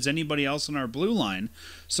vet as anybody else on our blue line.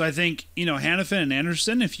 So I think, Hanifin and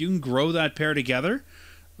Anderson, if you can grow that pair together,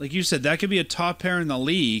 like you said, that could be a top pair in the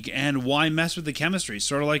league, and why mess with the chemistry?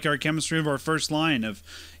 Sort of like our chemistry of our first line of,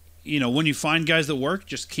 when you find guys that work,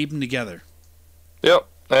 just keep them together. Yep.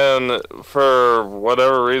 And for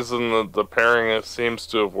whatever reason, the pairing seems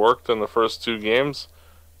to have worked in the first 2 games.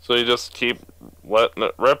 So you just keep letting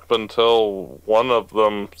it rip until one of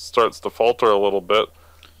them starts to falter a little bit,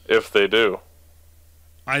 if they do.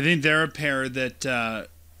 I think they're a pair that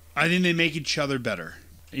I think they make each other better.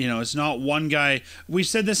 It's not one guy. We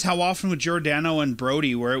said this how often with Giordano and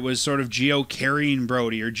Brody, where it was sort of Gio carrying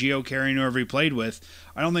Brody or Gio carrying whoever he played with.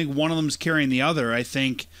 I don't think one of them's carrying the other. I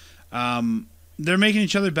think they're making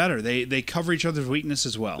each other better. They cover each other's weakness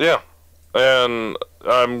as well. Yeah, and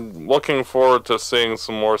I'm looking forward to seeing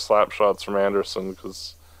some more slap shots from Anderson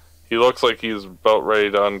because he looks like he's about ready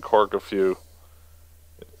to uncork a few.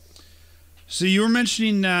 So you were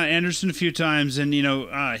mentioning Anderson a few times and,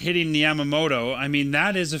 hitting Yamamoto. I mean,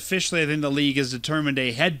 that is officially, I think the league has determined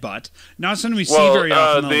a headbutt. Not something we see very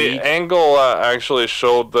often in the league. The angle actually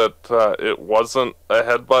showed that it wasn't a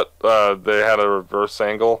headbutt. They had a reverse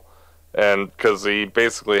angle, and because he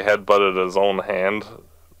basically headbutted his own hand,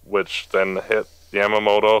 which then hit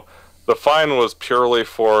Yamamoto. The fine was purely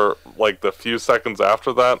for, the few seconds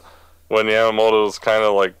after that, when Yamamoto was kind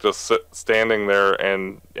of, just standing there,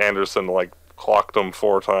 and Anderson, clocked him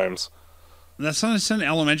 4 times. That's something some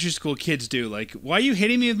elementary school kids do. Why are you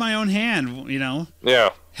hitting me with my own hand?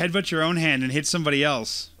 Yeah. Headbutt your own hand and hit somebody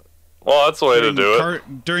else. Well, that's the way to do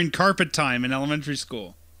it. During carpet time in elementary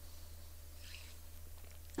school.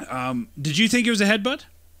 Did you think it was a headbutt?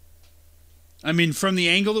 I mean, from the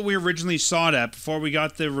angle that we originally saw it at before we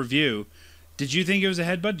got the review, did you think it was a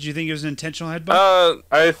headbutt? Did you think it was an intentional headbutt?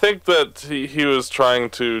 I think that he was trying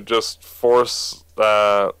to just force,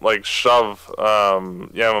 shove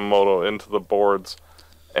Yamamoto into the boards,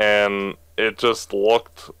 and it just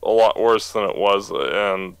looked a lot worse than it was,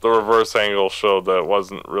 and the reverse angle showed that it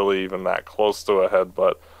wasn't really even that close to a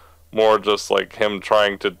headbutt, more just like him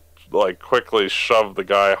trying to quickly shove the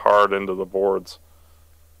guy hard into the boards.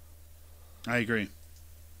 I agree.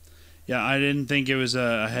 Yeah, I didn't think it was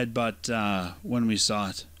a headbutt when we saw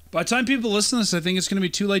it. By the time people listen to this, I think it's going to be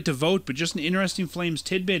too late to vote, but just an interesting Flames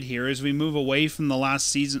tidbit here as we move away from the last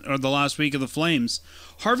season or the last week of the Flames.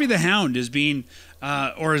 Harvey the Hound is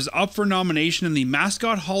is up for nomination in the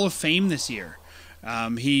Mascot Hall of Fame this year.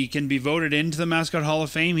 He can be voted into the Mascot Hall of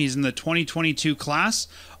Fame. He's in the 2022 class,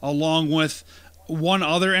 along with one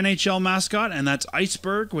other NHL mascot, and that's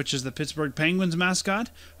Iceberg, which is the Pittsburgh Penguins mascot,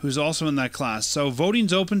 who's also in that class. So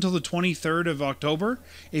voting's open till the 23rd of October.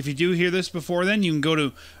 If you do hear this before then, you can go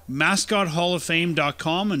to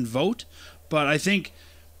mascothall-of-fame.com and vote. But I think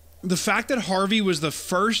the fact that Harvey was the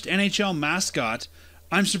first NHL mascot,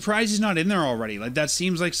 I'm surprised he's not in there already. Like, that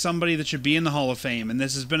seems like somebody that should be in the Hall of Fame, and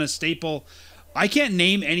this has been a staple. I can't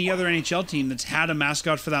name any other NHL team that's had a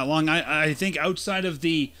mascot for that long. I think outside of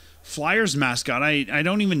the Flyers mascot, I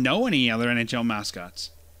don't even know any other NHL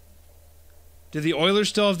mascots. Do the Oilers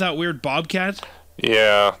still have that weird Bobcat?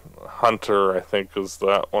 Yeah, Hunter, I think, is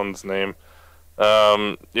that one's name.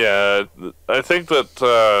 Yeah, I think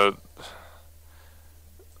that,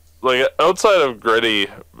 outside of Gritty,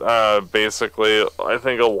 basically, I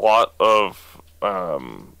think a lot of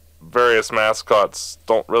various mascots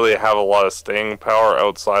don't really have a lot of staying power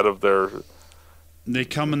outside of their... They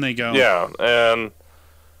come and they go. Yeah, and...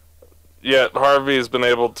 Yet Harvey's been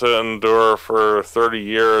able to endure for 30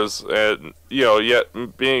 years, and yet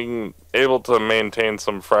being able to maintain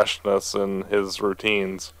some freshness in his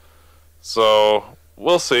routines. So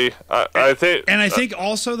we'll see. I think, and I think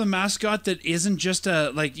also the mascot that isn't just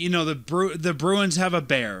the Bruins have a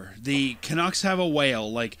bear, the Canucks have a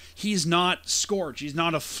whale. Like, he's not Scorch, he's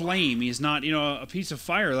not a flame, he's not a piece of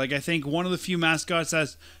fire. Like, I think one of the few mascots that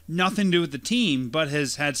has nothing to do with the team, but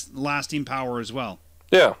has had lasting power as well.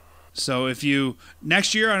 Yeah. So if you,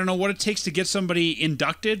 next year, I don't know what it takes to get somebody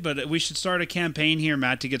inducted, but we should start a campaign here,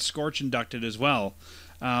 Matt, to get Scorch inducted as well.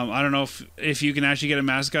 I don't know if you can actually get a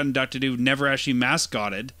mascot inducted who never actually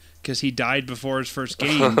mascotted, because he died before his first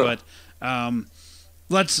game. But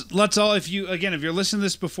let's all, if you're listening to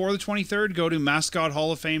this before the 23rd, go to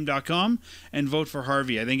mascothall-of-fame.com and vote for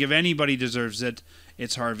Harvey. I think if anybody deserves it,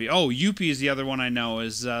 it's Harvey. Oh, Youppi is the other one I know. I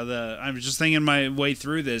was just thinking my way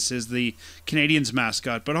through this, is the Canadiens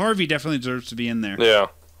mascot. But Harvey definitely deserves to be in there. Yeah.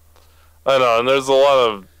 I know, and there's a lot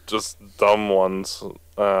of just dumb ones.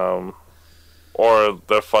 Or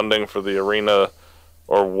the funding for the arena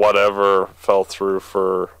or whatever fell through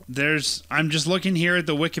for... I'm just looking here at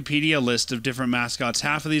the Wikipedia list of different mascots.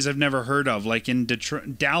 Half of these I've never heard of. Like in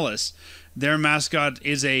Dallas, their mascot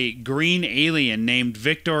is a green alien named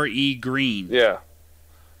Victor E. Green. Yeah.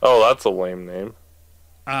 Oh, that's a lame name.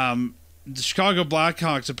 The Chicago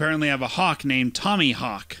Blackhawks apparently have a hawk named Tommy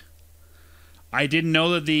Hawk. I didn't know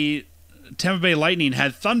that the Tampa Bay Lightning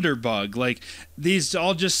had Thunderbug. Like, these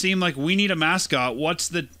all just seem like we need a mascot. What's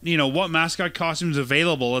the, what mascot costumes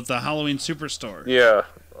available at the Halloween Superstore? Yeah.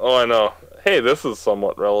 Oh, I know. Hey, this is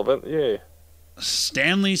somewhat relevant. Yay.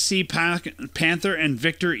 Stanley C. Panther and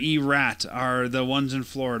Victor E. Rat are the ones in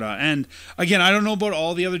Florida. And again, I don't know about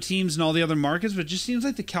all the other teams and all the other markets, but it just seems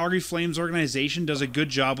like the Calgary Flames organization does a good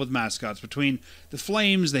job with mascots. Between the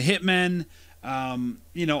Flames, the Hitmen,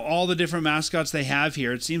 all the different mascots they have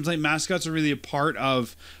here, it seems like mascots are really a part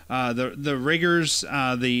of the riggers,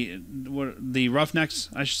 the Roughnecks,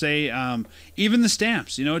 I should say, even the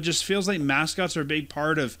Stamps. It just feels like mascots are a big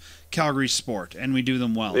part of Calgary sport, and we do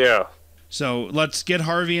them well. Yeah. So let's get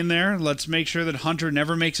Harvey in there. Let's make sure that Hunter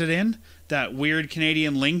never makes it in. That weird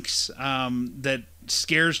Canadian lynx that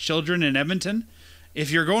scares children in Edmonton. If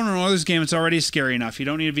you're going to an Oilers game, it's already scary enough. You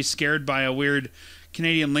don't need to be scared by a weird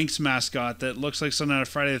Canadian lynx mascot that looks like something out of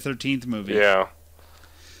Friday the 13th movie. Yeah.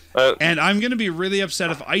 And I'm going to be really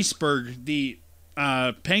upset if Iceberg, the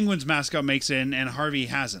Penguins mascot, makes it in and Harvey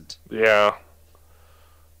hasn't. Yeah.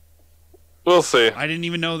 We'll see. I didn't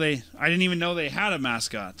even know they had a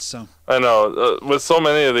mascot. So I know with so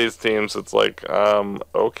many of these teams, it's like,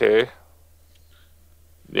 okay,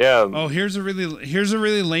 yeah. Oh, here's a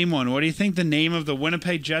really lame one. What do you think the name of the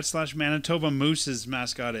Winnipeg Jets / Manitoba Moose's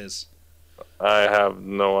mascot is? I have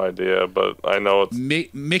no idea, but I know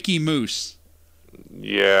it's Mickey Mouse.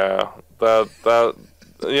 Yeah, that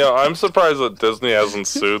I'm surprised that Disney hasn't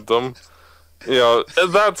sued them.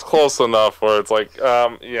 That's close enough where it's like,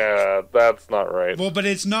 yeah, that's not right. Well, but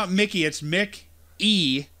it's not Mickey, it's Mick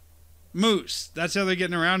E. Moose. That's how they're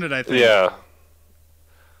getting around it, I think. Yeah.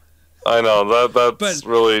 I know, that's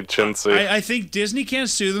really chintzy. I think Disney can't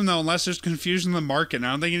sue them, though, unless there's confusion in the market.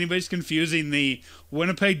 I don't think anybody's confusing the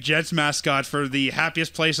Winnipeg Jets mascot for the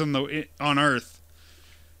happiest place on Earth.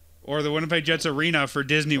 Or the Winnipeg Jets arena for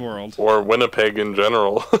Disney World. Or Winnipeg in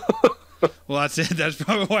general. Well, that's it. That's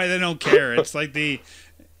probably why they don't care. It's like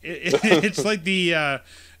it's like the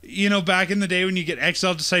back in the day when you get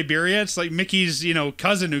exiled to Siberia, it's like Mickey's,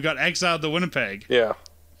 cousin who got exiled to Winnipeg. Yeah.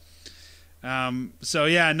 So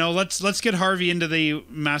yeah, no, let's get Harvey into the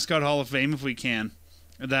Mascot Hall of Fame if we can.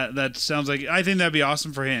 That sounds like, I think that'd be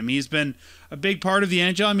awesome for him. He's been a big part of the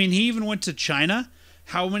NHL. I mean, he even went to China.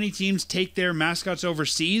 How many teams take their mascots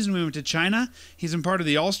overseas when we went to China? He's been part of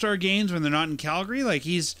the All-Star games when they're not in Calgary. Like,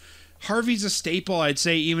 Harvey's a staple, I'd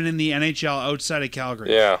say, even in the NHL outside of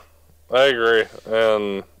Calgary. Yeah, I agree.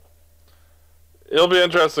 And it'll be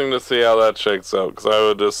interesting to see how that shakes out, because I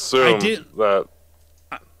would assume that...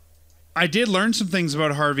 I did learn some things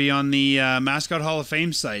about Harvey on the Mascot Hall of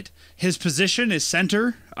Fame site. His position is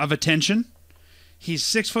center of attention. He's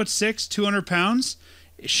 6'6", 200 pounds.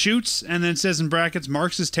 Shoots, and then says in brackets,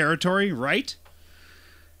 marks his territory, right?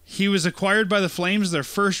 He was acquired by the Flames, their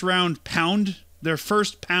first pound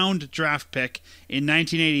draft pick in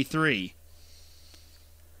 1983.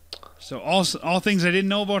 So all things I didn't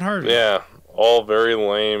know about Harvey. Yeah, all very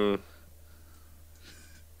lame.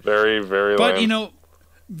 Very, very lame. But,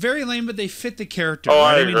 very lame, but they fit the character. Oh,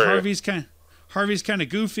 right? I agree. Harvey's kind of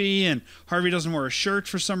goofy, and Harvey doesn't wear a shirt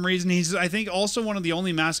for some reason. He's, I think, also one of the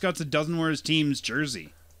only mascots that doesn't wear his team's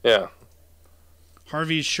jersey. Yeah.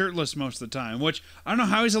 Harvey's shirtless most of the time, which I don't know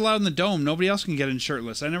how he's allowed in the Dome. Nobody else can get in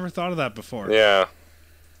shirtless. I never thought of that before. Yeah.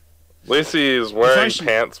 At least he's wearing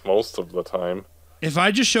pants most of the time. If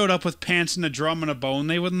I just showed up with pants and a drum and a bone,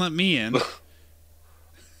 they wouldn't let me in.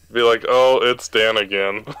 Be like, oh, it's Dan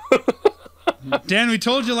again. Dan, we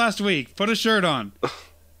told you last week. Put a shirt on.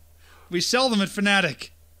 We sell them at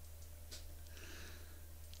Fanatic.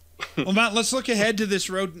 Well, Matt, let's look ahead to this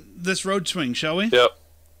road swing, shall we? Yep.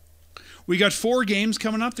 We got 4 games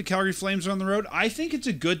coming up. The Calgary Flames are on the road. I think it's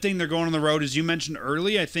a good thing they're going on the road, as you mentioned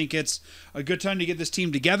early. I think it's a good time to get this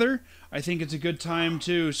team together. I think it's a good time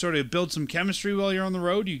to sort of build some chemistry while you're on the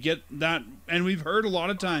road. You get that, and we've heard a lot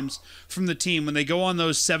of times from the team when they go on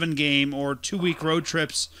those 7-game or 2-week road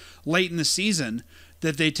trips late in the season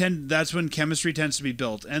that that's when chemistry tends to be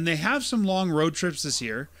built. And they have some long road trips this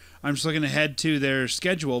year. I'm just looking ahead to their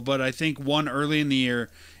schedule, but I think one early in the year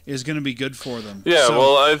is going to be good for them. Yeah,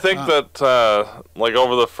 well, I think that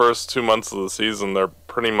over the first 2 months of the season, they're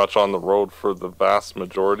pretty much on the road for the vast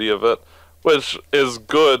majority of it, which is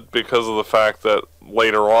good because of the fact that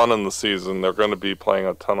later on in the season, they're going to be playing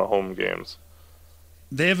a ton of home games.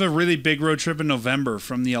 They have a really big road trip in November,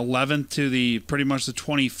 from the 11th to pretty much the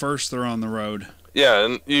 21st. They're on the road. Yeah,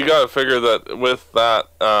 and you got to figure that with that,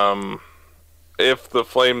 if the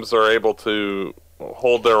Flames are able to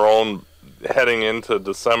hold their own heading into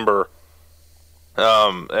December,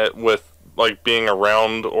 with being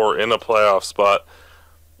around or in a playoff spot,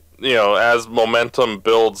 as momentum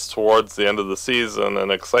builds towards the end of the season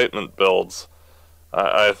and excitement builds,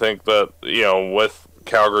 I think that with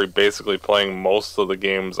Calgary basically playing most of the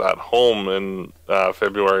games at home in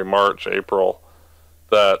February, March, April,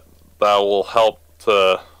 that will help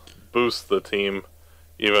to boost the team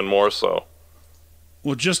even more so.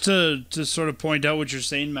 Well, just to sort of point out what you're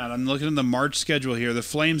saying, Matt, I'm looking at the March schedule here. The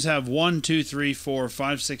Flames have 1, 2, 3, 4,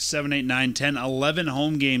 5, 6, 7, 8, 9, 10, 11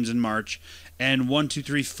 home games in March, and 1, 2,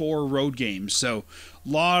 3, 4 road games. So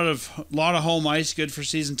lot of home ice, good for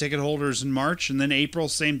season ticket holders in March. And then April,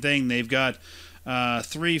 same thing. They've got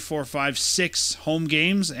 3, 4, 5, 6 home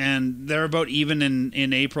games, and they're about even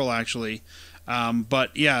in April, actually.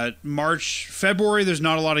 But yeah, February, there's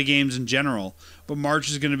not a lot of games in general. But March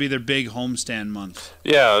is going to be their big homestand month.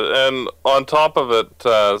 Yeah, and on top of it,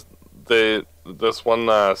 this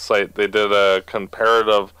one site, they did a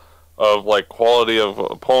comparative of quality of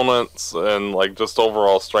opponents and just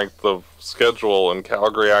overall strength of schedule, and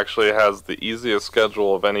Calgary actually has the easiest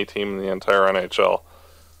schedule of any team in the entire NHL.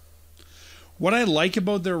 What I like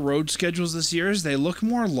about their road schedules this year is they look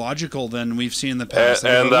more logical than we've seen in the past.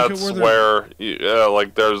 And that's where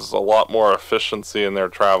there's a lot more efficiency in their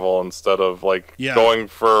travel instead of going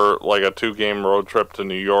for a 2-game road trip to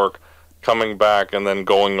New York, coming back, and then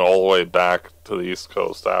going all the way back to the East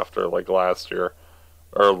Coast after last year.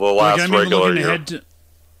 or the last regular year.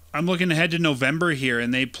 I'm looking ahead to November here,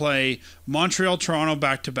 and they play Montreal, Toronto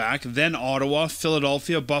back-to-back, then Ottawa,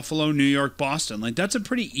 Philadelphia, Buffalo, New York, Boston. Like, that's a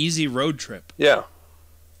pretty easy road trip. Yeah.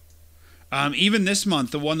 Even this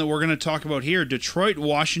month, the one that we're going to talk about here, Detroit,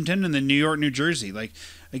 Washington, and then New York, New Jersey. Like,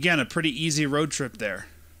 again, a pretty easy road trip there.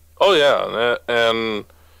 Oh, yeah, and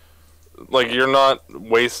like, you're not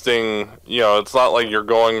wasting, it's not like you're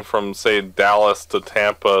going from, say, Dallas to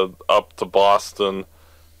Tampa up to Boston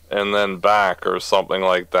and then back or something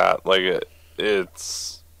like that. Like,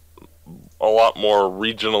 it's a lot more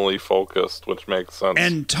regionally focused, which makes sense.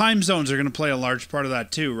 And time zones are going to play a large part of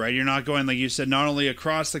that too, right? You're not going, like you said, not only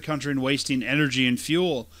across the country and wasting energy and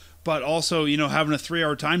fuel, but also, having a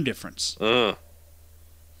 3-hour time difference.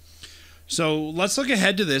 So let's look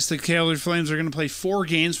ahead to this. The Calgary Flames are going to play 4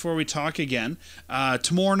 games before we talk again.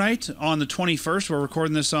 Tomorrow night on the 21st, we're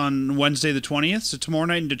recording this on Wednesday the 20th. So tomorrow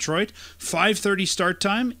night in Detroit, 5:30 start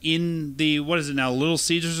time in the, what is it now, Little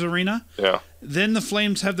Caesars Arena. Yeah. Then the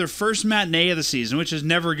Flames have their first matinee of the season, which is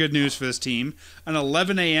never good news for this team. An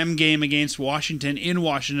 11 a.m. game against Washington in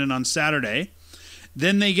Washington on Saturday.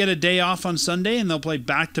 Then they get a day off on Sunday, and they'll play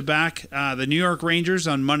back-to-back the New York Rangers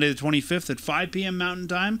on Monday the 25th at 5 p.m. Mountain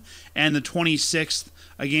Time, and the 26th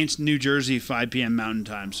against New Jersey, 5 p.m. Mountain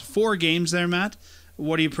Time. So 4 games there, Matt.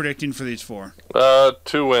 What are you predicting for these 4?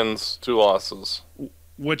 2 wins, 2 losses.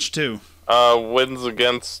 Which 2? Wins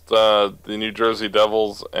against the New Jersey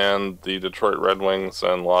Devils and the Detroit Red Wings,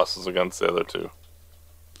 and losses against the other 2.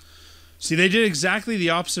 See, they did exactly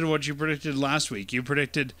the opposite of what you predicted last week. You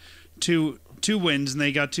predicted two wins, and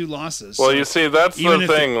they got 2 losses. Well, so you see, that's the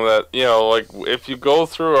thing that, like, if you go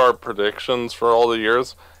through our predictions for all the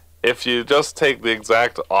years, if you just take the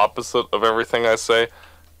exact opposite of everything I say,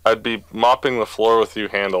 I'd be mopping the floor with you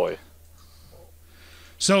handily.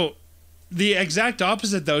 So, the exact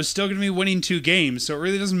opposite, though, is still going to be winning 2 games, so it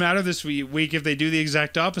really doesn't matter this week if they do the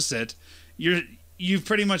exact opposite. You've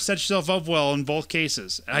pretty much set yourself up well in both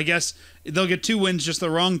cases. I guess they'll get 2 wins, just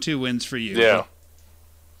the wrong 2 wins for you. Yeah.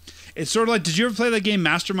 It's sort of like, did you ever play that game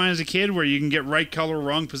Mastermind as a kid where you can get right color,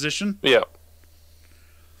 wrong position? Yeah.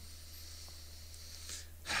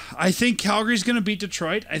 I think Calgary's going to beat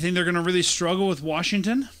Detroit. I think they're going to really struggle with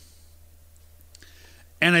Washington.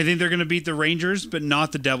 And I think they're going to beat the Rangers, but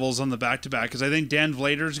not the Devils on the back-to-back. Because I think Dan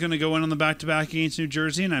Vlader's going to go in on the back-to-back against New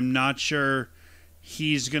Jersey, and I'm not sure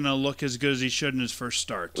he's going to look as good as he should in his first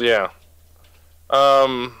start. Yeah.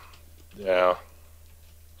 Yeah.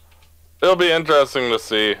 It'll be interesting to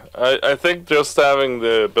see. I think just having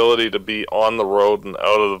the ability to be on the road and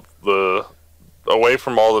away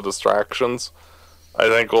from all the distractions, I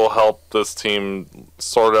think will help this team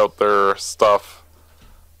sort out their stuff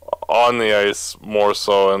on the ice more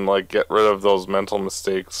so, and like get rid of those mental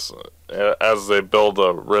mistakes as they build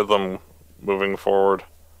a rhythm moving forward.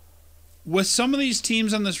 With some of these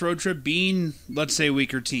teams on this road trip being, let's say,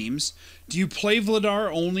 weaker teams, do you play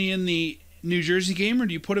Vladar only in the New Jersey game, or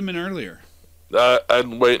do you put him in earlier? I'd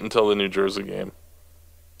wait until the New Jersey game.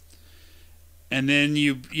 And then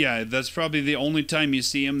that's probably the only time you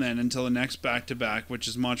see him then until the next back-to-back, which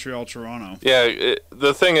is Montreal-Toronto. Yeah,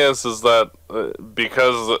 the thing is that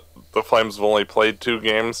because the Flames have only played 2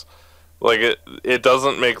 games, like it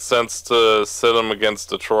doesn't make sense to sit him against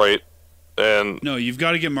Detroit. No, you've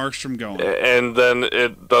got to get Markstrom going. And then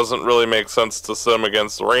it doesn't really make sense to sit him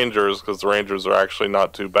against the Rangers, because the Rangers are actually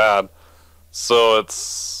not too bad. So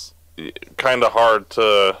it's kind of hard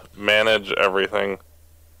to manage everything.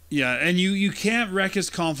 Yeah, and you can't wreck his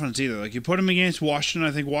confidence either. Like, you put him against Washington,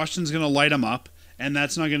 I think Washington's going to light him up, and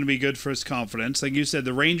that's not going to be good for his confidence. Like you said,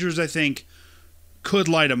 the Rangers, I think, could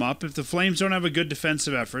light him up. If the Flames don't have a good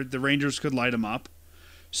defensive effort, the Rangers could light him up.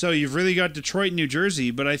 So you've really got Detroit and New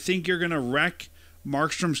Jersey, but I think you're going to wreck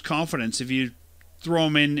Markstrom's confidence if you throw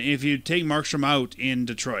him in, if you take Markstrom out in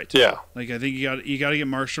Detroit. Yeah. Like, I think you got to get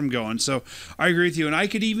Markstrom going. So I agree with you, and I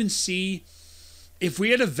could even see, if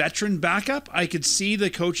we had a veteran backup, I could see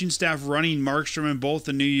the coaching staff running Markstrom in both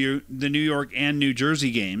the New York and New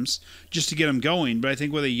Jersey games just to get him going. But I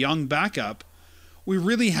think with a young backup, we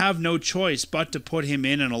really have no choice but to put him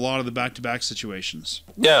in a lot of the back-to-back situations.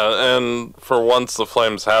 Yeah, and for once the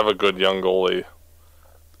Flames have a good young goalie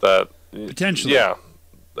that potentially, yeah,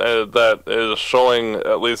 that is showing,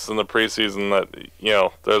 at least in the preseason, that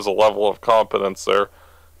there's a level of competence there,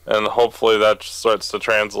 and hopefully that starts to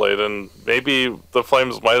translate, and maybe the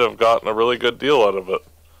Flames might have gotten a really good deal out of it.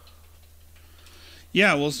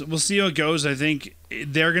 Yeah, we'll see how it goes. I think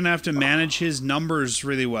they're going to have to manage his numbers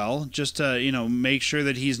really well, just to make sure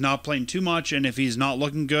that he's not playing too much. And if he's not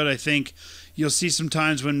looking good, I think you'll see some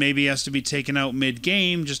times when maybe he has to be taken out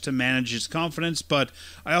mid-game just to manage his confidence. But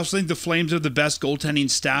I also think the Flames are the best goaltending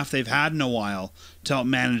staff they've had in a while to help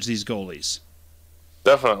manage these goalies.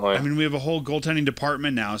 Definitely. I mean, we have a whole goaltending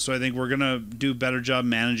department now, so I think we're going to do a better job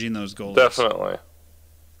managing those goalies. Definitely.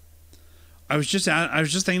 I was just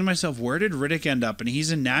thinking to myself, where did Riddick end up? And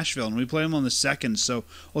he's in Nashville, and we play him on the 2nd, so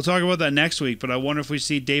we'll talk about that next week. But I wonder if we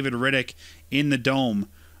see David Riddick in the Dome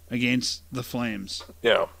against the Flames.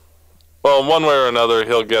 Yeah. Well, one way or another,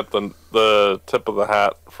 he'll get the tip of the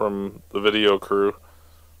hat from the video crew.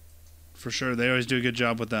 For sure. They always do a good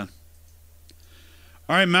job with that.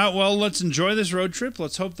 All right, Matt, well, let's enjoy this road trip.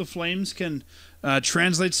 Let's hope the Flames can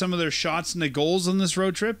translate some of their shots into goals on this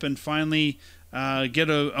road trip and finally get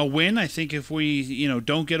a win. I think if we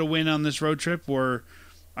don't get a win on this road trip,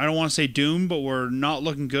 I don't want to say doomed, but we're not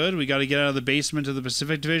looking good. We got to get out of the basement of the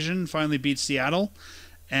Pacific Division, finally beat Seattle,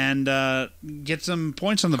 and get some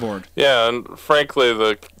points on the board. Yeah, and frankly,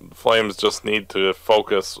 the Flames just need to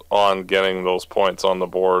focus on getting those points on the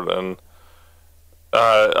board. And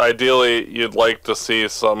ideally, you'd like to see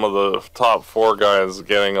some of the top 4 guys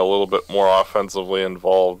getting a little bit more offensively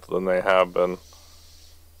involved than they have been.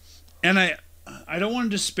 And I don't want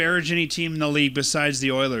to disparage any team in the league besides the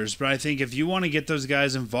Oilers, but I think if you want to get those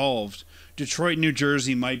guys involved, Detroit, New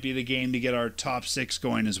Jersey might be the game to get our top 6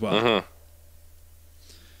 going as well. Mm-hmm.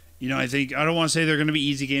 I don't want to say they're going to be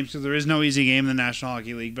easy games because there is no easy game in the National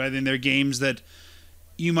Hockey League, but I think they're games that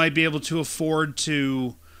you might be able to afford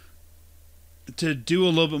to do a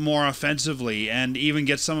little bit more offensively and even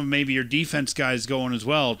get some of maybe your defense guys going as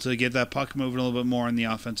well to get that puck moving a little bit more in the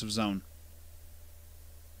offensive zone.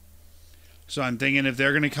 So I'm thinking if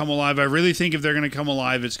they're going to come alive, I really think if they're going to come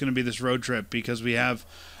alive, it's going to be this road trip because we have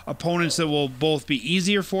opponents that will both be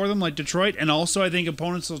easier for them, like Detroit, and also I think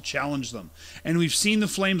opponents will challenge them. And we've seen the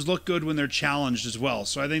Flames look good when they're challenged as well.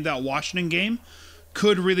 So I think that Washington game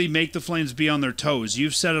could really make the Flames be on their toes.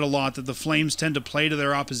 You've said it a lot that the Flames tend to play to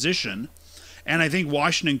their opposition, and I think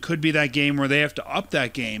Washington could be that game where they have to up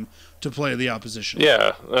that game to play the opposition.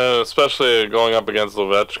 Yeah, especially going up against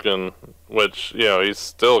Ovechkin, which, he's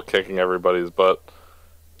still kicking everybody's butt.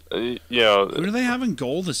 Who do they have in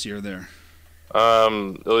goal this year there?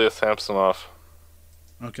 Ilya Samsonov.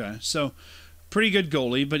 Okay, so pretty good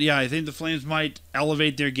goalie, but yeah, I think the Flames might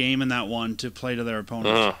elevate their game in that one to play to their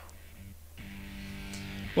opponents.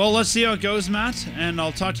 Well, let's see how it goes, Matt, and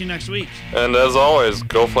I'll talk to you next week. And as always,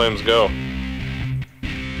 go Flames go.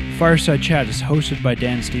 Fireside Chat is hosted by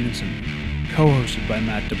Dan Stevenson, co-hosted by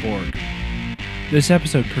Matt DeBorg. This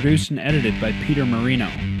episode produced and edited by Peter Marino.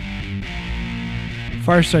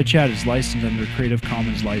 Fireside Chat is licensed under Creative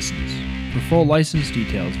Commons license. For full license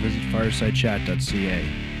details, visit firesidechat.ca.